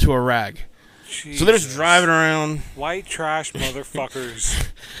poured onto a rag. Jesus. So they're just driving around. White trash motherfuckers.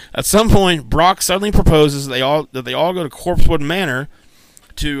 At some point, Brock suddenly proposes that they all go to Corpsewood Manor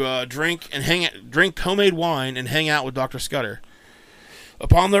to drink homemade wine and hang out with Dr. Scudder.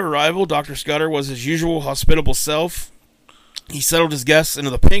 Upon their arrival, Dr. Scudder was his usual hospitable self. He settled his guests into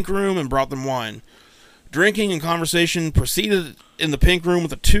the pink room and brought them wine. Drinking and conversation proceeded in the pink room with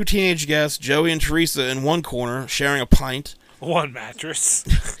the two teenage guests, Joey and Teresa, in one corner, sharing a pint. One mattress.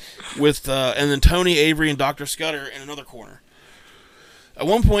 And then Tony, Avery, and Dr. Scudder in another corner. At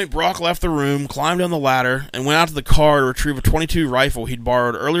one point, Brock left the room, climbed down the ladder, and went out to the car to retrieve a .22 rifle he'd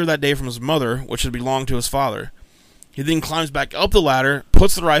borrowed earlier that day from his mother, which had belonged to his father. He then climbs back up the ladder,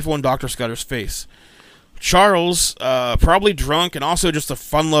 puts the rifle in Dr. Scudder's face. Charles, probably drunk and also just a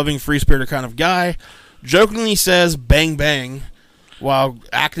fun-loving, free-spirited kind of guy, jokingly says "bang bang" while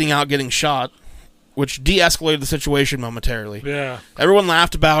acting out getting shot, which de-escalated the situation momentarily. Yeah. Everyone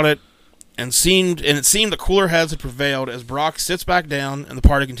laughed about it, and it seemed the cooler heads had prevailed as Brock sits back down and the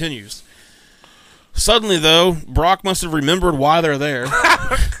party continues. Suddenly, though, Brock must have remembered why they're there.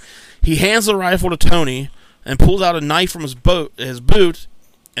 He hands the rifle to Tony and pulls out a knife from his boot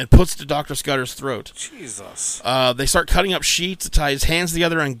and puts it to Dr. Scudder's throat. Jesus. They start cutting up sheets to tie his hands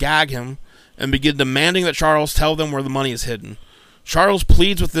together and gag him, and begin demanding that Charles tell them where the money is hidden. Charles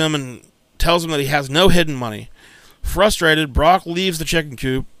pleads with them and tells them that he has no hidden money. Frustrated, Brock leaves the chicken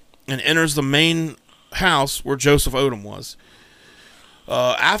coop and enters the main house where Joseph Odom was.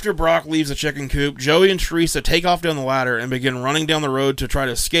 After Brock leaves the chicken coop, Joey and Teresa take off down the ladder and begin running down the road to try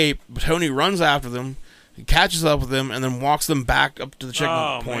to escape, but Tony runs after them, catches up with them, and then walks them back up to the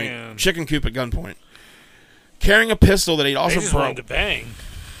chicken coop at gunpoint. Carrying a pistol that he'd also they just wanted to bang.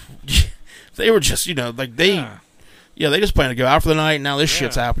 They were just, they just planned to go out for the night, and now this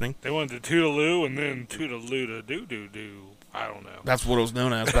shit's happening. They wanted to Toodaloo and then Toodaloo to do. I don't know. That's what it was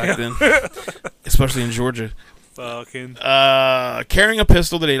known as back then, especially in Georgia. Fucking. Carrying a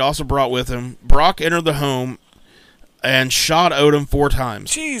pistol that he'd also brought with him, Brock entered the home and shot Odom 4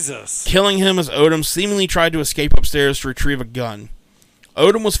 times. Jesus. Killing him as Odom seemingly tried to escape upstairs to retrieve a gun.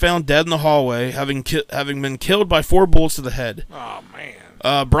 Odom was found dead in the hallway, having been killed by 4 bullets to the head. Oh,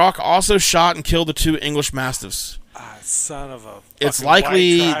 man. Brock also shot and killed the 2 English Mastiffs. Son of a It's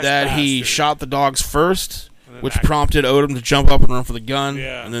likely that he shot the dogs first, which prompted Odom to jump up and run for the gun,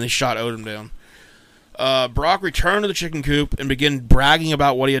 and then he shot Odom down. Brock returned to the chicken coop and began bragging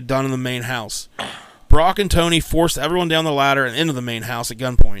about what he had done in the main house. Brock and Tony forced everyone down the ladder and into the main house at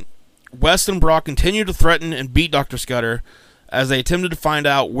gunpoint. West and Brock continued to threaten and beat Dr. Scudder as they attempted to find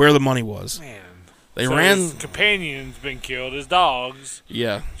out where the money was. Man. His companion's been killed, his dogs.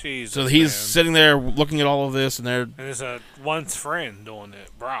 Yeah. Jesus, so he's sitting there looking at all of this, and there's a once friend doing it,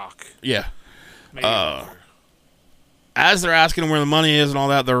 Brock. Yeah. As they're asking him where the money is and all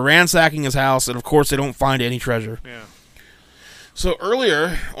that, they're ransacking his house, and of course they don't find any treasure. Yeah. So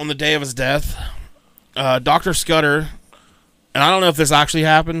earlier, on the day of his death, Dr. Scudder, and I don't know if this actually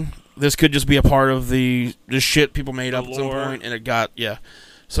happened, this could just be a part of the shit people made up at some point, and it got,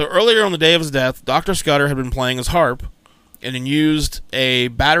 So earlier on the day of his death, Dr. Scudder had been playing his harp, and then used a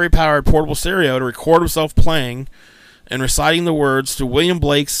battery-powered portable stereo to record himself playing and reciting the words to William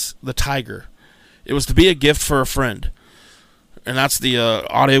Blake's The Tiger. It was to be a gift for a friend. And that's the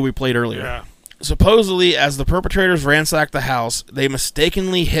audio we played earlier. Yeah. Supposedly, as the perpetrators ransacked the house, they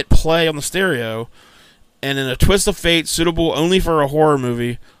mistakenly hit play on the stereo, and in a twist of fate suitable only for a horror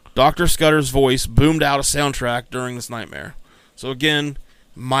movie, Dr. Scudder's voice boomed out a soundtrack during this nightmare. So again,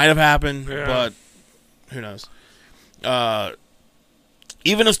 might have happened, but who knows.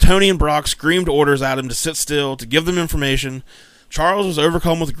 Even as Tony and Brock screamed orders at him to sit still, to give them information, Charles was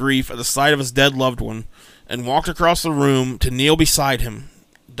overcome with grief at the sight of his dead loved one and walked across the room to kneel beside him.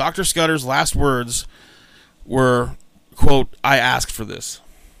 Dr. Scudder's last words were, quote, "I asked for this."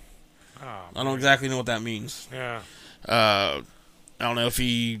 Oh, I don't exactly know what that means. Yeah. I don't know if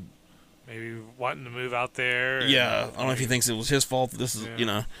he... Maybe wanting to move out there. Yeah, I don't know if he thinks it was his fault. This is, you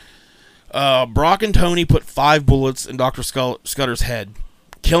know... Brock and Tony put 5 bullets in Dr. Scudder's head,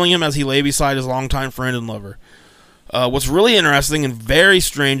 killing him as he lay beside his longtime friend and lover. What's really interesting and very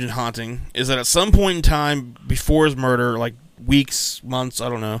strange and haunting is that at some point in time before his murder, like weeks, months, I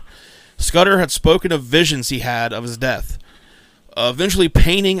don't know, Scudder had spoken of visions he had of his death, eventually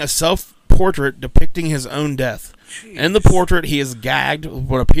painting a self-portrait depicting his own death. Jeez. In the portrait, he is gagged with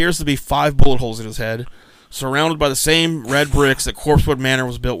what appears to be 5 bullet holes in his head, surrounded by the same red bricks that Corpsewood Manor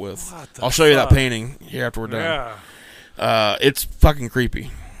was built with. I'll show you that painting here after we're done. Yeah. It's fucking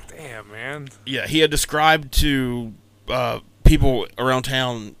creepy. Damn, man. Yeah, he had described to people around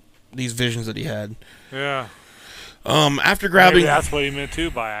town these visions that he had. Yeah. After grabbing... Maybe that's what he meant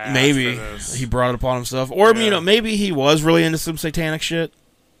too by I maybe asked for this. He brought it upon himself. Or, you know, maybe he was really into some satanic shit.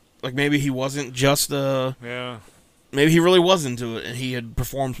 Like, maybe he wasn't just Yeah. Maybe he really was into it and he had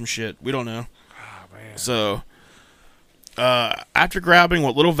performed some shit. We don't know. Oh, man. So, after grabbing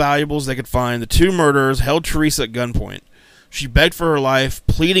what little valuables they could find, the 2 murderers held Teresa at gunpoint. She begged for her life,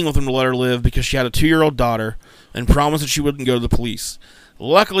 pleading with them to let her live because she had a 2-year-old daughter, and promised that she wouldn't go to the police.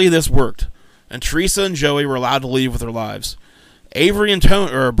 Luckily, this worked, and Teresa and Joey were allowed to leave with their lives. Avery and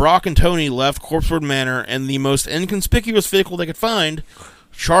Brock and Tony left Corpsewood Manor in the most inconspicuous vehicle they could find,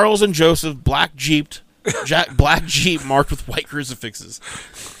 Charles and Joseph black Jeep marked with white crucifixes.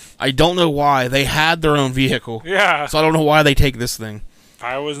 I don't know why. They had their own vehicle. Yeah. So I don't know why they take this thing.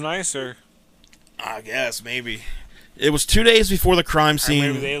 I was nicer. I guess, maybe. It was 2 days before the crime scene.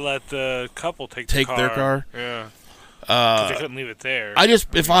 Or maybe they let the couple take their car. Yeah. Because they couldn't leave it there.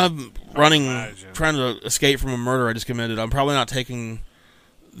 If I'm trying to escape from a murder I just committed, I'm probably not taking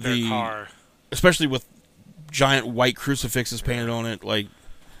their car. Especially with giant white crucifixes painted on it. Like,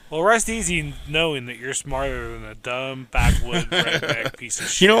 well, rest easy knowing that you're smarter than a dumb backwood redneck piece of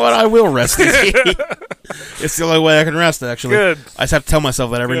shit. You know what? I will rest easy. It's the only way I can rest, actually. Good. I just have to tell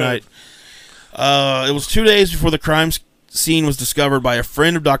myself that every night. It was 2 days before the crime scene was discovered by a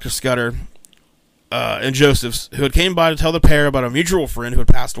friend of Dr. Scudder and Joseph's, who had came by to tell the pair about a mutual friend who had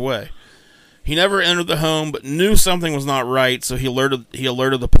passed away. He never entered the home, but knew something was not right, so he alerted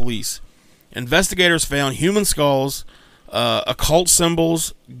the police. Investigators found human skulls, occult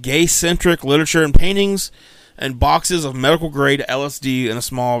symbols, gay-centric literature and paintings, and boxes of medical-grade LSD in a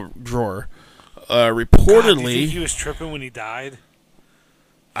small drawer. Reportedly... God, do you think he was tripping when he died?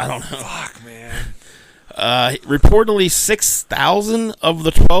 I don't know. Fuck, man. Reportedly, 6,000 of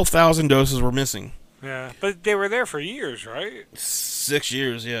the 12,000 doses were missing. Yeah, but they were there for years, right? 6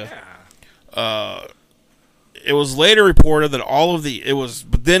 years, yeah. It was later reported that all of the LSD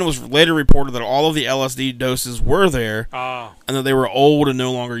doses were there, and that they were old and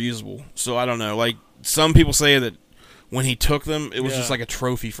no longer usable. So I don't know. Like, some people say that when he took them, it was just like a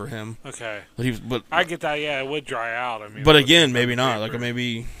trophy for him. Okay. But I get that. Yeah, it would dry out. I mean, but again, maybe not. Like,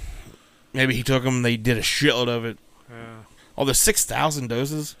 maybe he took them. They did a shitload of it. Yeah. Oh, the 6,000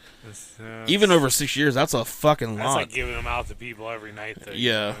 doses. Even over 6 years, that's a fucking lot. That's like giving them out to people every night. That,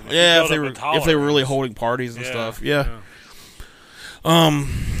 yeah, if they were really holding parties and stuff. Yeah.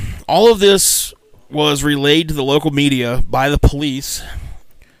 All of this was relayed to the local media by the police,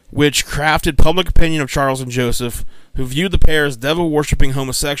 which crafted public opinion of Charles and Joseph, who viewed the pair as devil-worshipping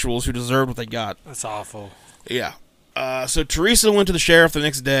homosexuals who deserved what they got. That's awful. Yeah. So Teresa went to the sheriff the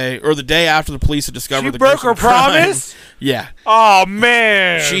next day, or the day after the police had discovered the broke her promise? Yeah. Oh,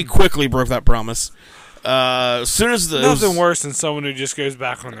 man. She quickly broke that promise. As soon as nothing worse than someone who just goes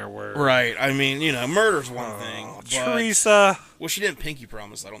back on their word. Right. I mean, murder's one thing. Teresa. Well, she didn't pinky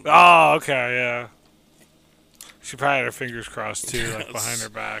promise, I don't think. Oh, okay, yeah. She probably had her fingers crossed, too, like behind her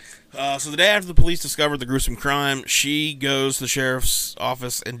back. So the day after the police discovered the gruesome crime, she goes to the sheriff's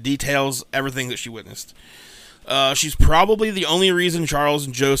office and details everything that she witnessed. She's probably the only reason Charles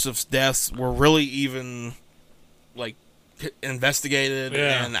and Joseph's deaths were really even, like, investigated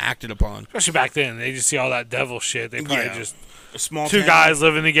and acted upon. Especially back then. They just see all that devil shit. They probably just... A small two guys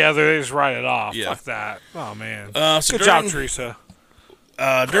living together, they just write it off. Yeah. Fuck that. Oh, man. Good job, Teresa.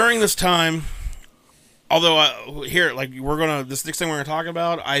 During this time... Although, this next thing we're going to talk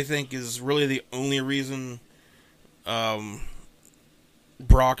about, I think is really the only reason Brock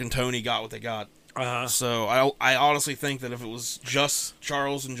and Tony got what they got. Uh-huh. So I honestly think that if it was just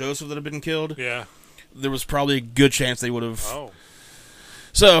Charles and Joseph that had been killed, there was probably a good chance they would have. Oh.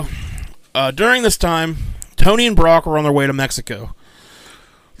 So, during this time, Tony and Brock were on their way to Mexico.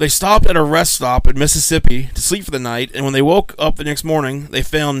 They stopped at a rest stop in Mississippi to sleep for the night, and when they woke up the next morning, they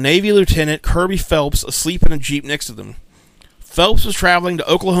found Navy Lieutenant Kirby Phelps asleep in a Jeep next to them. Phelps was traveling to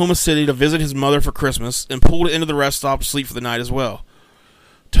Oklahoma City to visit his mother for Christmas and pulled into the rest stop to sleep for the night as well.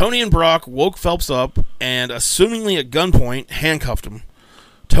 Tony and Brock woke Phelps up and, assumingly at gunpoint, handcuffed him.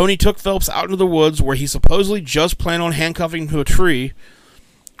 Tony took Phelps out into the woods where he supposedly just planned on handcuffing him to a tree,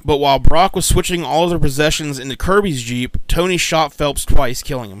 but while Brock was switching all of their possessions into Kirby's Jeep, Tony shot Phelps twice,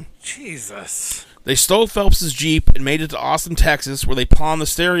 killing him. Jesus. They stole Phelps' Jeep and made it to Austin, Texas, where they pawned the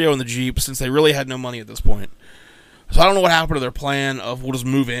stereo in the Jeep since they really had no money at this point. So I don't know what happened to their plan of we'll just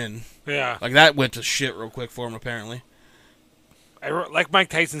move in. Yeah. Like, that went to shit real quick for them, apparently. Like Mike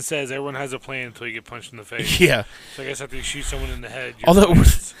Tyson says, everyone has a plan until you get punched in the face. Yeah. So I guess after you shoot someone in the head, Although,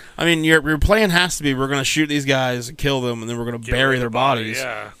 I mean, your plan has to be we're going to shoot these guys and kill them, and then we're going to bury their bodies.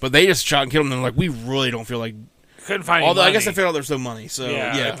 Yeah. But they just shot and killed them, and they're like, we really don't feel like... Couldn't find Although, money. I guess they found out there's no money, so,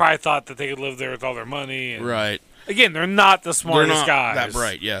 yeah. They probably thought that they could live there with all their money. And right. Again, they're not the smartest guys. That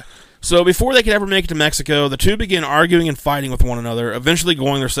bright, yeah. So before they could ever make it to Mexico, the two began arguing and fighting with one another, eventually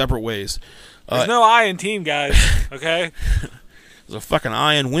going their separate ways. There's no I in team, guys. Okay? It was a fucking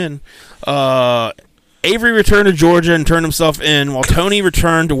I and win. Avery returned to Georgia and turned himself in, while Tony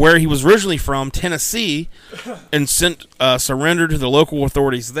returned to where he was originally from, Tennessee, and surrendered to the local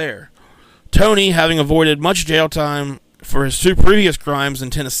authorities there. Tony, having avoided much jail time for his two previous crimes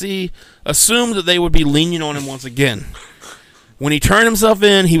in Tennessee, assumed that they would be lenient on him once again. When he turned himself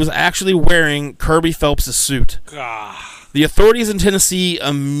in, he was actually wearing Kirby Phelps' suit. The authorities in Tennessee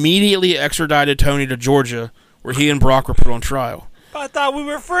immediately extradited Tony to Georgia, where he and Brock were put on trial. I thought we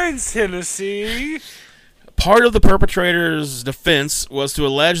were friends, Tennessee. Part of the perpetrator's defense was to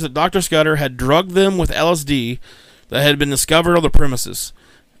allege that Dr. Scudder had drugged them with LSD that had been discovered on the premises.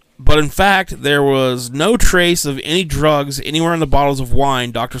 But in fact, there was no trace of any drugs anywhere in the bottles of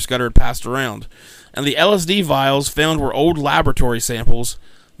wine Dr. Scudder had passed around. And the LSD vials found were old laboratory samples,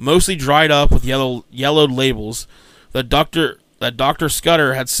 mostly dried up with yellowed labels, that Dr.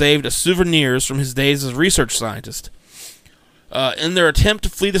 Scudder had saved as souvenirs from his days as a research scientist. In their attempt to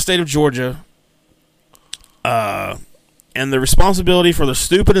flee the state of Georgia, and the responsibility for their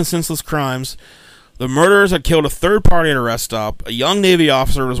stupid and senseless crimes, the murderers had killed a third party at a rest stop, a young Navy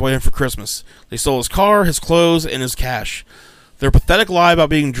officer who was waiting for Christmas. They stole his car, his clothes, and his cash. Their pathetic lie about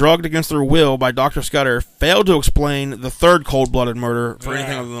being drugged against their will by Dr. Scudder failed to explain the third cold-blooded murder for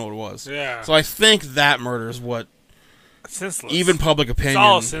anything other than what it was. Yeah. So I think that murder is what senseless. Even public opinion. It's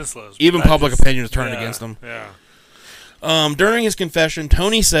all senseless. Even public opinion is turned against them. Yeah. During his confession,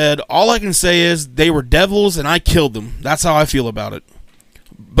 Tony said, "All I can say is they were devils and I killed them. That's how I feel about it."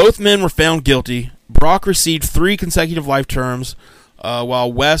 Both men were found guilty. Brock received 3 consecutive life terms,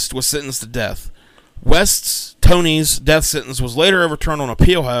 while West was sentenced to death. Tony's death sentence was later overturned on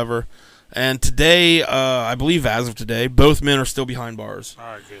appeal, however, and today, I believe as of today, both men are still behind bars. All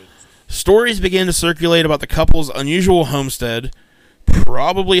right, good. Stories began to circulate about the couple's unusual homestead,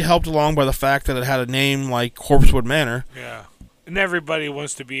 probably helped along by the fact that it had a name like Corpsewood Manor. Yeah. And everybody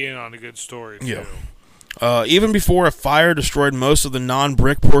wants to be in on a good story, too. Yeah. Even before a fire destroyed most of the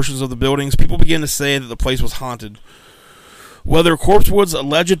non-brick portions of the buildings, people began to say that the place was haunted. Whether Corpsewood's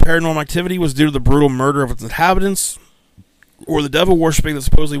alleged paranormal activity was due to the brutal murder of its inhabitants, or the devil worshipping that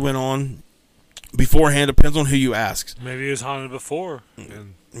supposedly went on beforehand, depends on who you ask. Maybe it was haunted before.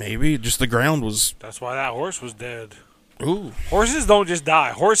 And maybe, just the ground was... That's why that horse was dead. Ooh. Horses don't just die.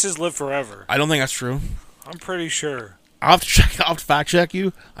 Horses live forever. I don't think that's true. I'm pretty sure. I'll have to fact check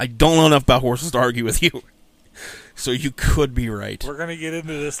you. I don't know enough about horses to argue with you. So you could be right. We're going to get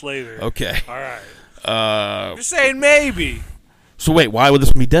into this later. Okay. All right. I'm just saying maybe. So wait, why would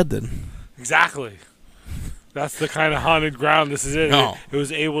this be dead then? Exactly. That's the kind of haunted ground this is in. No. It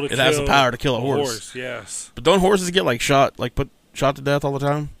was able to kill. It has the power to kill a horse. Yes. But don't horses get shot to death all the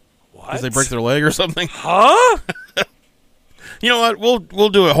time? What? Because they break their leg or something? Huh? You know what? We'll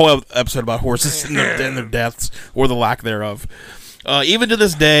do a whole episode about horses and their deaths, or the lack thereof. Even to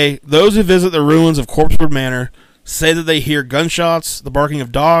this day, those who visit the ruins of Corpsewood Manor say that they hear gunshots, the barking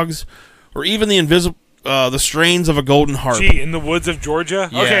of dogs, or even the strains of a golden harp. Gee, in the woods of Georgia?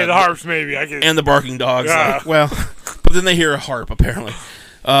 Yeah, okay, the harps maybe. And the barking dogs. Yeah. But then they hear a harp, apparently.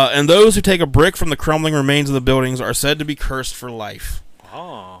 And those who take a brick from the crumbling remains of the buildings are said to be cursed for life.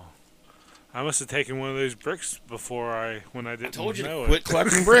 Oh. I must have taken one of those bricks before when I didn't know it. I told you to quit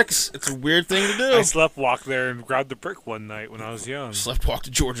collecting bricks. It's a weird thing to do. I slept walk there and grabbed the brick one night when I was young. Slept walk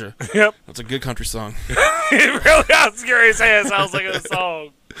to Georgia. Yep. That's a good country song. It really sounds scary as hell. Sounds like a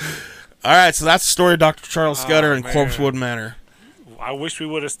song. All right, so that's the story of Dr. Charles Scudder and man. Corpsewood Manor. I wish we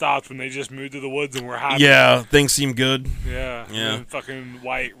would have stopped when they just moved to the woods and were happy. Yeah, things seem good. Yeah. Yeah. And fucking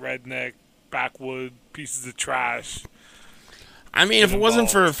white, redneck, backwood pieces of trash. I mean, if it wasn't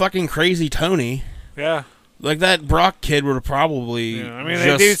for fucking Crazy Tony, Yeah. like that Brock kid would have probably. Yeah. I mean,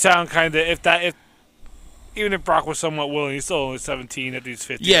 they do sound kind of even if Brock was somewhat willing, he's still only 17. That dude's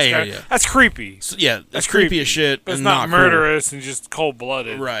 50. Yeah. That's creepy. So, yeah, that's creepy as shit. But it's and not cool. murderous and just cold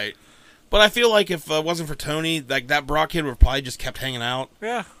blooded. Right. But I feel like if it wasn't for Tony, like that Brock kid would have probably just kept hanging out.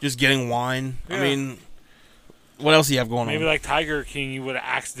 Yeah. Just getting wine. Yeah. I mean, what else do you have going Maybe on? like Tiger King, he would have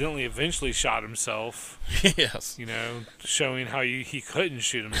accidentally eventually shot himself. Yes. You know, showing how he couldn't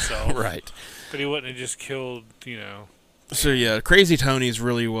shoot himself. Right. But he wouldn't have just killed, So yeah, Crazy Tony's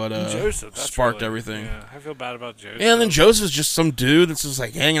really what Joseph. That's sparked really, everything. Yeah, I feel bad about Joseph. Yeah, and then Joseph's just some dude that's just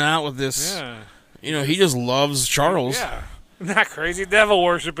like hanging out with this. Yeah. He just loves Charles. Yeah. Not crazy devil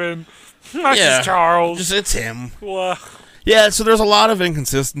worshipping. Not Yeah. just Charles. Just it's him. Well, Yeah, so there's a lot of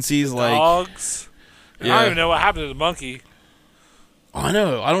inconsistencies. Like, dogs. I Yeah. don't even know what happened to the monkey. I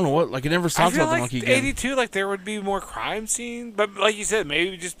know. I don't know what. Like, it never I talks feel about the like monkey again. 82, like there would be more crime scene. But like you said,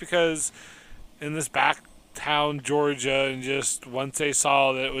 maybe just because in this back town, Georgia, and just once they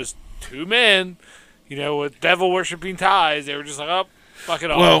saw that it was two men, with devil worshipping ties, they were just like, oh, fuck it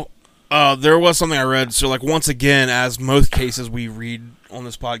all. Well, there was something I read. So, like, once again, as most cases we read on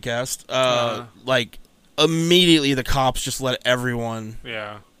this podcast, like, immediately the cops just let everyone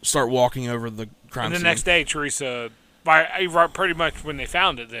start walking over the crime And the scene. next day, Teresa, pretty much when they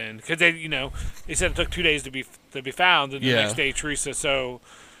found it, then because they said it took 2 days to be found, and the next day, Teresa. So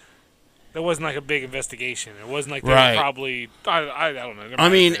that wasn't like a big investigation. It wasn't like they were probably. I don't know. I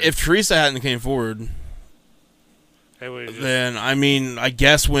mean, if Teresa hadn't came forward, they would just, then I mean, I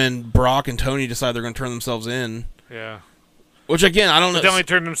guess when Brock and Tony decide they're going to turn themselves in, which again I don't know. They only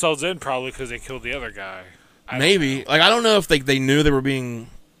turned themselves in probably because they killed the other guy. Maybe I don't know if they knew they were being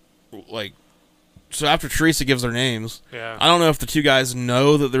like. So after Teresa gives their names, I don't know if the two guys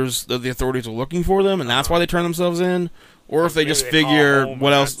know that the authorities are looking for them, and that's why they turn themselves in, or if they just figure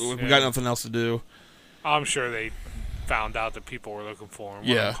what else we got nothing else to do. I'm sure they found out that people were looking for him.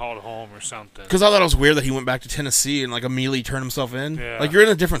 Yeah, called home or something. Because I thought it was weird that he went back to Tennessee and like immediately turned himself in. Yeah. Like you're in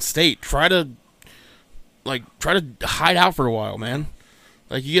a different state. Try to hide out for a while, man.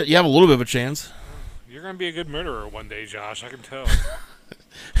 Like you have a little bit of a chance. You're gonna be a good murderer one day, Josh. I can tell.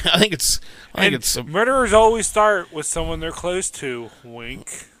 I think it's murderers always start with someone they're close to.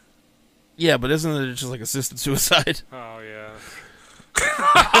 Wink. Yeah, but isn't it just like assisted suicide? Oh yeah.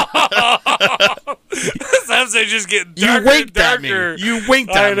 This episode just getting darker. You winked and darker. at me. You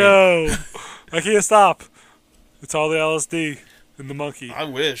winked at me. I know. I can't stop. It's all the LSD and the monkey. I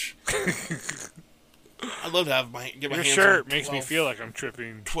wish. I'd love to have get my Your hands shirt on makes me feel like I'm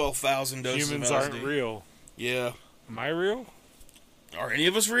tripping. 12,000 doses Humans of LSD. aren't real. Yeah. Am I real? Are any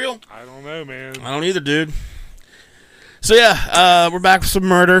of us real? I don't know, man. I don't either, dude. So yeah, we're back with some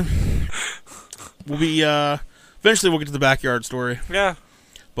murder. We'll be eventually we'll get to the backyard story. Yeah.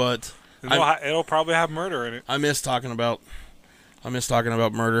 But it'll probably have murder in it. I miss talking about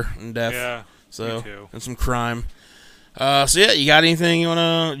murder and death. Yeah. So me too. And some crime. So yeah, you got anything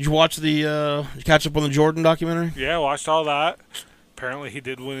did you watch did you catch up on the Jordan documentary? Yeah, watched all that. Apparently he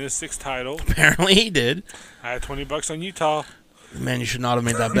did win his 6th title. Apparently he did. I had $20 on Utah. Man, you should not have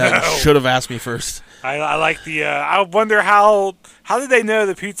made that bet. You should have asked me first. I like the I wonder how did they know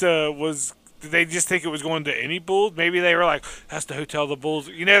the pizza was. Did they just think it was going to any Bulls? Maybe they were like, that's the hotel the Bulls.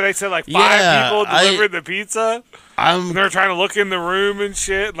 They said like 5 people delivered the pizza. And they were trying to look in the room and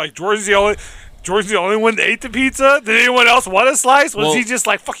shit. Like George's the only one that ate the pizza. Did anyone else want a slice? Was he just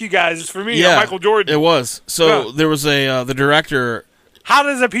like, fuck you guys, it's for me? I'm Michael Jordan. It was. So there was the director. How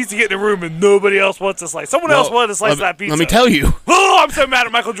does a pizza get in the room and nobody else wants a slice? Someone else wanted a slice of that pizza. Let me tell you. Oh, I'm so mad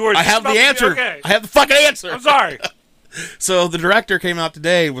at Michael Jordan. I have the answer. Okay. I have the fucking answer. I'm sorry. So the director came out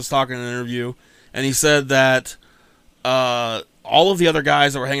today, was talking in an interview, and he said that all of the other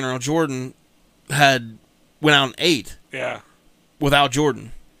guys that were hanging around Jordan went out and ate. Yeah. Without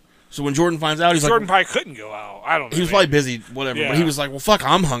Jordan. So when Jordan finds out, he's Jordan like... probably couldn't go out. I don't know. He was probably busy, whatever. Yeah. But he was like, well, fuck,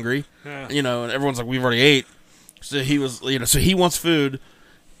 I'm hungry. Yeah. And everyone's like, we've already ate. So he was, so he wants food.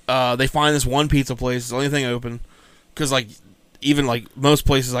 They find this one pizza place. It's the only thing open. Because, even, most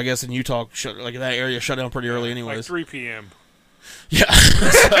places, I guess, in Utah, that area shut down pretty early anyways. Like 3 p.m. Yeah.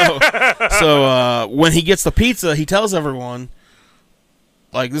 so when he gets the pizza, he tells everyone,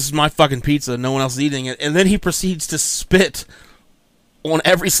 this is my fucking pizza. No one else is eating it. And then he proceeds to spit on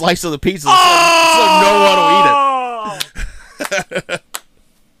every slice of the pizza. So no one will eat it.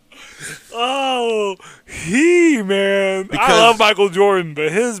 Oh, he you, man. Because, I love Michael Jordan,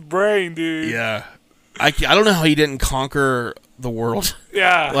 but his brain, dude. Yeah. I don't know how he didn't conquer the world.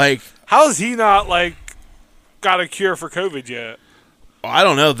 Yeah. Like, how has he not, like, got a cure for COVID yet? I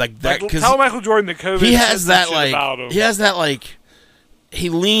don't know. Like that, Like, tell Michael Jordan that COVID he has that, shit like, about him. he has that, like, he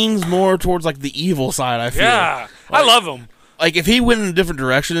leans more towards, like, the evil side, I feel. Yeah. Like, I love him. Like, if he went in a different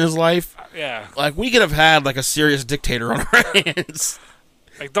direction in his life, Yeah. like, we could have had, like, a serious dictator on our hands.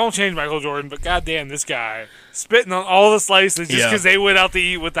 Like, don't change Michael Jordan, but goddamn, this guy spitting on all the slices just because they went out to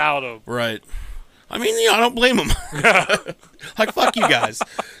eat without him. Right. I mean, I don't blame him. Like, fuck you guys.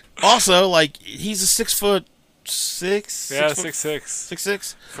 Also, like, he's a 6'6". Yeah, 6'6".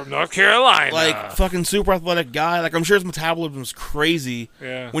 6'6". From North Carolina. Like, fucking super athletic guy. Like, I'm sure his metabolism is crazy.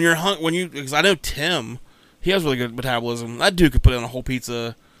 Yeah. Because I know Tim, he has really good metabolism. That dude could put in a whole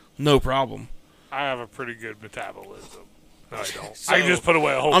pizza, no problem. I have a pretty good metabolism. No, I don't. So, I can just put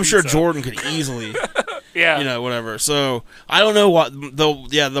away a whole I'm sure pizza. Jordan could easily, Yeah. Whatever. So, I don't know what,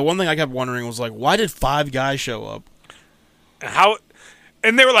 the one thing I kept wondering was, like, why did 5 guys show up?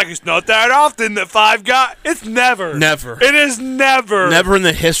 And they were like, it's not that often that 5 guys. It's never. Never. It is never. Never in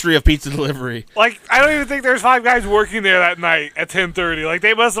the history of pizza delivery. Like, I don't even think there's 5 guys working there that night at 10:30. Like,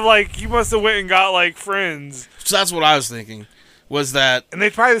 they must have, like, he must have went and got, like, friends. So that's what I was thinking, was that, And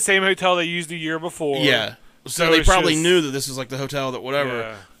they probably the same hotel they used the year before. yeah. So So they it's probably just- knew that this was, like, the hotel that whatever.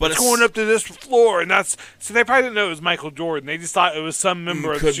 Yeah. But it's going up to this floor, and that's so they probably didn't know it was Michael Jordan. They just thought it was some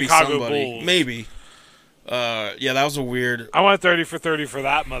member of the could be Chicago somebody. Bulls. Maybe. Yeah, that was a weird. I want 30 for 30 for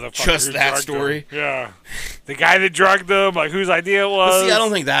that motherfucker. Just who that drugged story? him. Yeah, the guy that drugged them, like whose idea it was. But see, I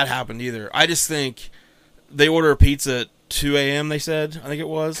don't think that happened either. I just think they order a pizza at 2 a.m. They said. I think it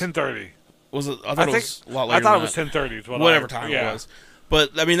was. 10:30. Was it? I thought it was a lot later. I thought than it was that. 10:30. Is what Whatever I, time yeah. it was.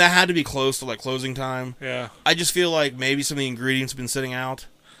 But I mean, that had to be close to like closing time. Yeah, I just feel like maybe some of the ingredients have been sitting out.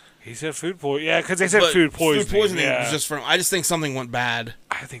 he said food poisoning. Yeah, because they said But food poisoning. Food poisoning yeah. was just from. I just think something went bad.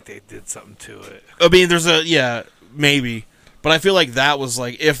 I think they did something to it. I mean, maybe, but I feel like that was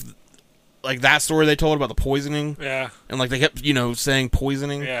like if, like that story they told about the poisoning, Yeah, and like they kept saying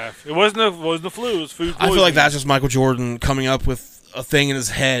poisoning. yeah. It wasn't the flu. It was food poisoning. I feel like that's just Michael Jordan coming up with a thing in his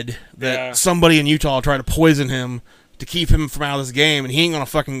head that Yeah. somebody in Utah tried to poison him to keep him from out of this game, and he ain't gonna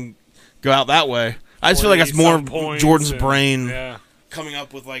fucking go out that way. I just feel like that's more Jordan's brain Yeah. coming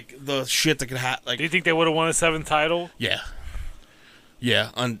up with like the shit that could happen. Like, Do you think they would have won a 7th title? yeah,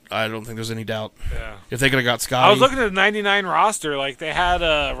 I don't think there's any doubt. Yeah. If they could have got Scotty, I was looking at the 99 roster. Like, they had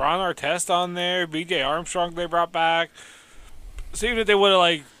Ron Artest on there, B.J. Armstrong they brought back. So even if they would have,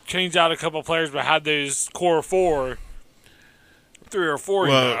 like, changed out a couple players but had those core 3 or 4,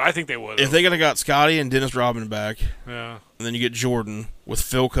 Well, I think they would have. if they could have got Scotty and Dennis Rodman back, Yeah. and then you get Jordan with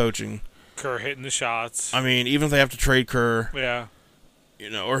Phil coaching. Kerr hitting the shots. I mean, even if they have to trade Kerr, Yeah.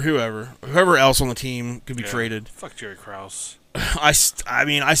 or whoever else on the team could be Yeah. traded. Fuck Jerry Krause. I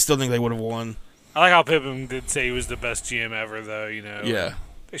still think they would have won. I like how Pippen did say he was the best GM ever, though, Yeah.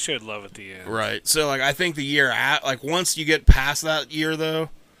 They showed love at the end. Right. So, like, I think the year once you get past that year, though,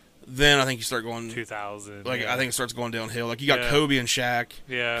 then I think you start going. 2000. Like, yeah. I think it starts going downhill. Like, you got Yeah. Kobe and Shaq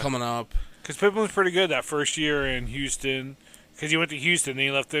Yeah. coming up. Because Pippen was pretty good that first year in Houston. Because he went to Houston, then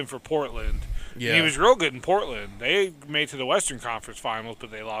he left them for Portland. Yeah. And he was real good in Portland. They made it to the Western Conference Finals,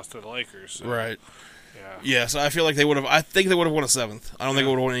 but they lost to the Lakers. So, Right. Yeah. Yeah, so I feel like they would have. I think they would have won a 7th. I don't think it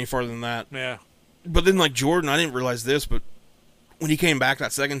would have won any farther than that. Yeah. But then, like, Jordan, I didn't realize this, but when he came back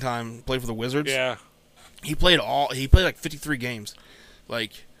that second time, played for the Wizards, Yeah. he played like 53 games.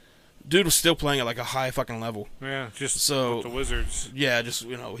 Like, dude was still playing at like a high fucking level. Yeah. Just So- with the Wizards. Yeah, just, he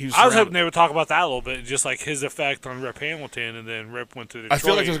was I was surrounded- hoping they would talk about that a little bit, just like his effect on Rip Hamilton, and then Rip went to Detroit. I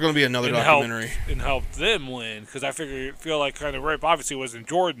feel like there's going to be another and documentary. helped them win, because I feel like kind of Rip obviously wasn't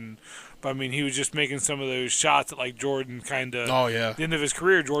Jordan, but I mean he was just making some of those shots that like Jordan kind of. Oh, yeah. At the end of his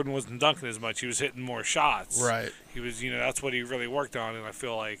career, Jordan wasn't dunking as much; he was hitting more shots. Right. He was, that's what he really worked on, and I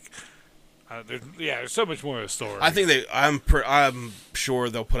feel like. There's so much more to the story. I think I'm sure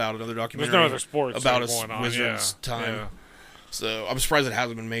they'll put out another documentary. there's no other sports about that are his going on. Wizards Yeah. time. Yeah. So I'm surprised it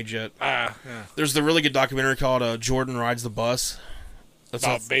hasn't been made yet. Yeah. There's the really good documentary called Jordan Rides the Bus. That's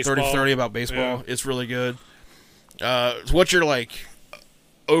About baseball? 30-30 about baseball. Yeah. It's really good. What's your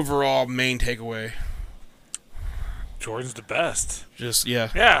overall main takeaway? Jordan's the best. Just yeah.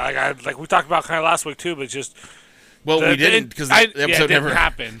 Yeah, like we talked about kind of last week too, but just Well, we didn't because the episode it didn't never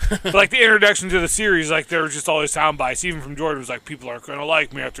happen. But like the introduction to the series, like there were just always sound bites, even from Jordan. It was like people aren't going to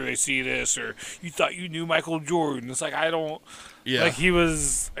like me after they see this, or you thought you knew Michael Jordan. It's like I don't. Yeah. Like he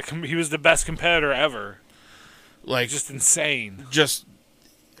was the best competitor ever. Like Just insane. just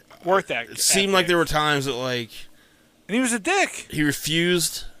Worth that. it seemed like there were times that and he was a dick. he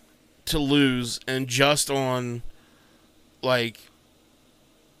refused to lose, and just on like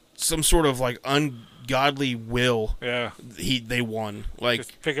some sort of like ungodly will. Yeah. They won. Like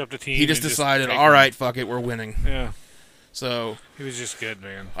just pick up the team. He just decided, all right, fuck it, we're winning. Yeah. So he was just good,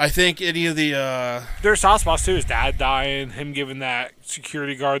 man. I think any of the their soft spots too. His dad dying, him giving that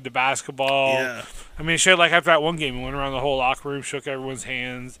security guard the basketball. Yeah. I mean, it showed like after that one game, he went around the whole locker room, shook everyone's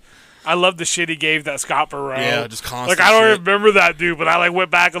hands. I love the shit he gave that Scott Burrell. Yeah, just constant. Like I don't shit. remember that dude, but I like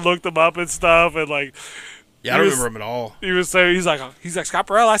went back and looked him up and stuff, and like. Yeah, I don't remember him at all. He was so he's like Scott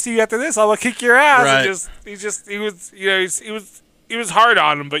Burrell. I see you after this. I'm gonna kick your ass. Right. And he was you know he was hard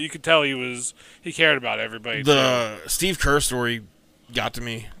on him, but you could tell he cared about everybody. The Steve Kerr story got to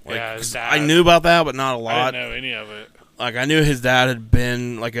me. Like, yeah, his dad, I knew about that, but not a lot. I didn't know any of it. Like I knew his dad had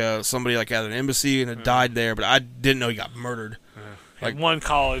been like somebody like at an embassy and had died there, but I didn't know he got murdered. Like one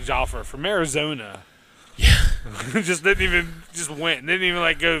college offer from Arizona. Yeah. just went. Didn't even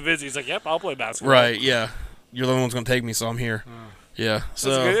like go visit. He's like, "Yep, I'll play basketball." Right. Yeah. You're the one who's gonna take me, so I'm here. Yeah.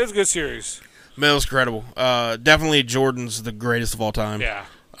 So it's a good series. Most credible. Definitely Jordan's the greatest of all time. Yeah.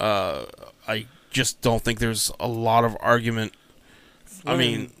 I just don't think there's a lot of argument. I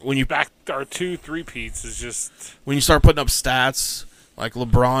mean, when you back our 2-3-peats is just when you start putting up stats, like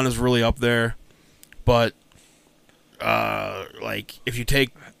LeBron is really up there, but like if you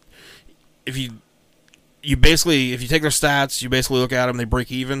take their stats, you basically look at them, they break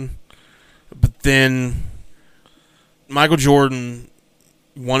even. But then Michael Jordan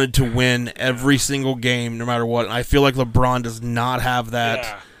wanted to win every single game, no matter what. And I feel like LeBron does not have that.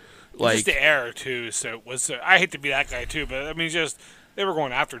 Yeah. Like just the era too. So it was. I hate to be that guy too, but I mean, just they were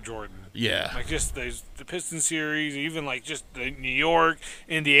going after Jordan. Yeah. Like just the Pistons series, even like just the New York,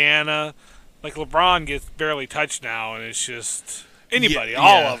 Indiana. Like LeBron gets barely touched now, and it's just anybody,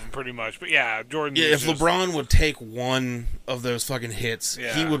 all of them pretty much. But yeah, Jordan. Yeah, if LeBron would take one of those fucking hits,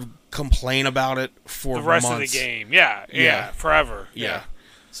 he would complain about it for the rest months. of the game. Yeah, forever. Yeah.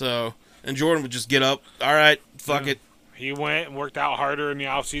 So, and Jordan would just get up. All right, fuck it. He went and worked out harder in the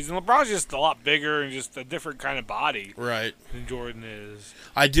offseason. LeBron's just a lot bigger and just a different kind of body, right, than Jordan is.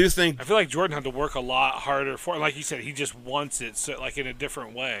 I do think. I feel like Jordan had to work a lot harder for it. Like you said, he just wants it, so like in a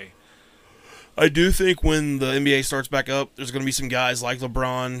different way. I do think when the NBA starts back up, there's going to be some guys like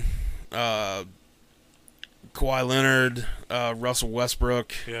LeBron, Kawhi Leonard, Russell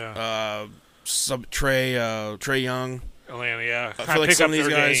Westbrook, Trey Young. Atlanta, yeah. I feel like some of these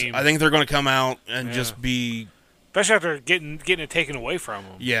guys, I think they're going to come out and just be... Especially after getting it taken away from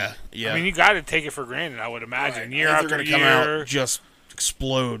them. Yeah. I mean, you got to take it for granted, I would imagine. Right. Year after year. Come out, just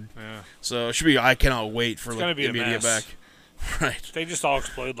explode. Yeah. So it should be... I cannot wait for the NBA to get back. Right. They just all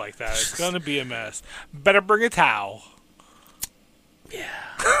explode like that. It's going to be a mess. Better bring a towel. Yeah.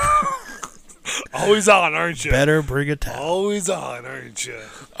 Always on, aren't you? Better bring a towel. Always on, aren't you?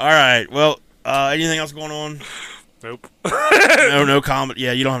 All right. Well, anything else going on? Nope. No comedy.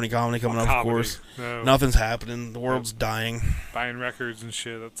 Yeah, you don't have any comedy coming up, of course. No. Nothing's happening. The world's dying. Buying records and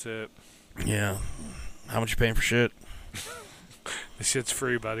shit, that's it. Yeah. How much you paying for shit? The shit's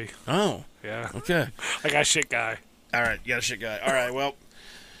free, buddy. Oh. Yeah. Okay. I got a shit guy. All right, you got a shit guy. All right, well,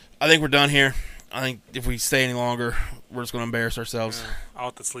 I think we're done here. I think if we stay any longer, we're just going to embarrass ourselves. I'll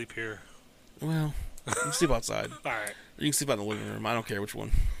have to sleep here. Well, you can sleep outside. All right. You can sleep out in the living room. I don't care which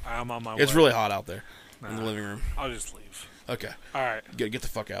one. I'm on my way. It's really hot out there in the living room. I'll just leave. Okay. All right. Get the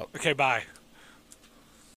fuck out. Okay, bye.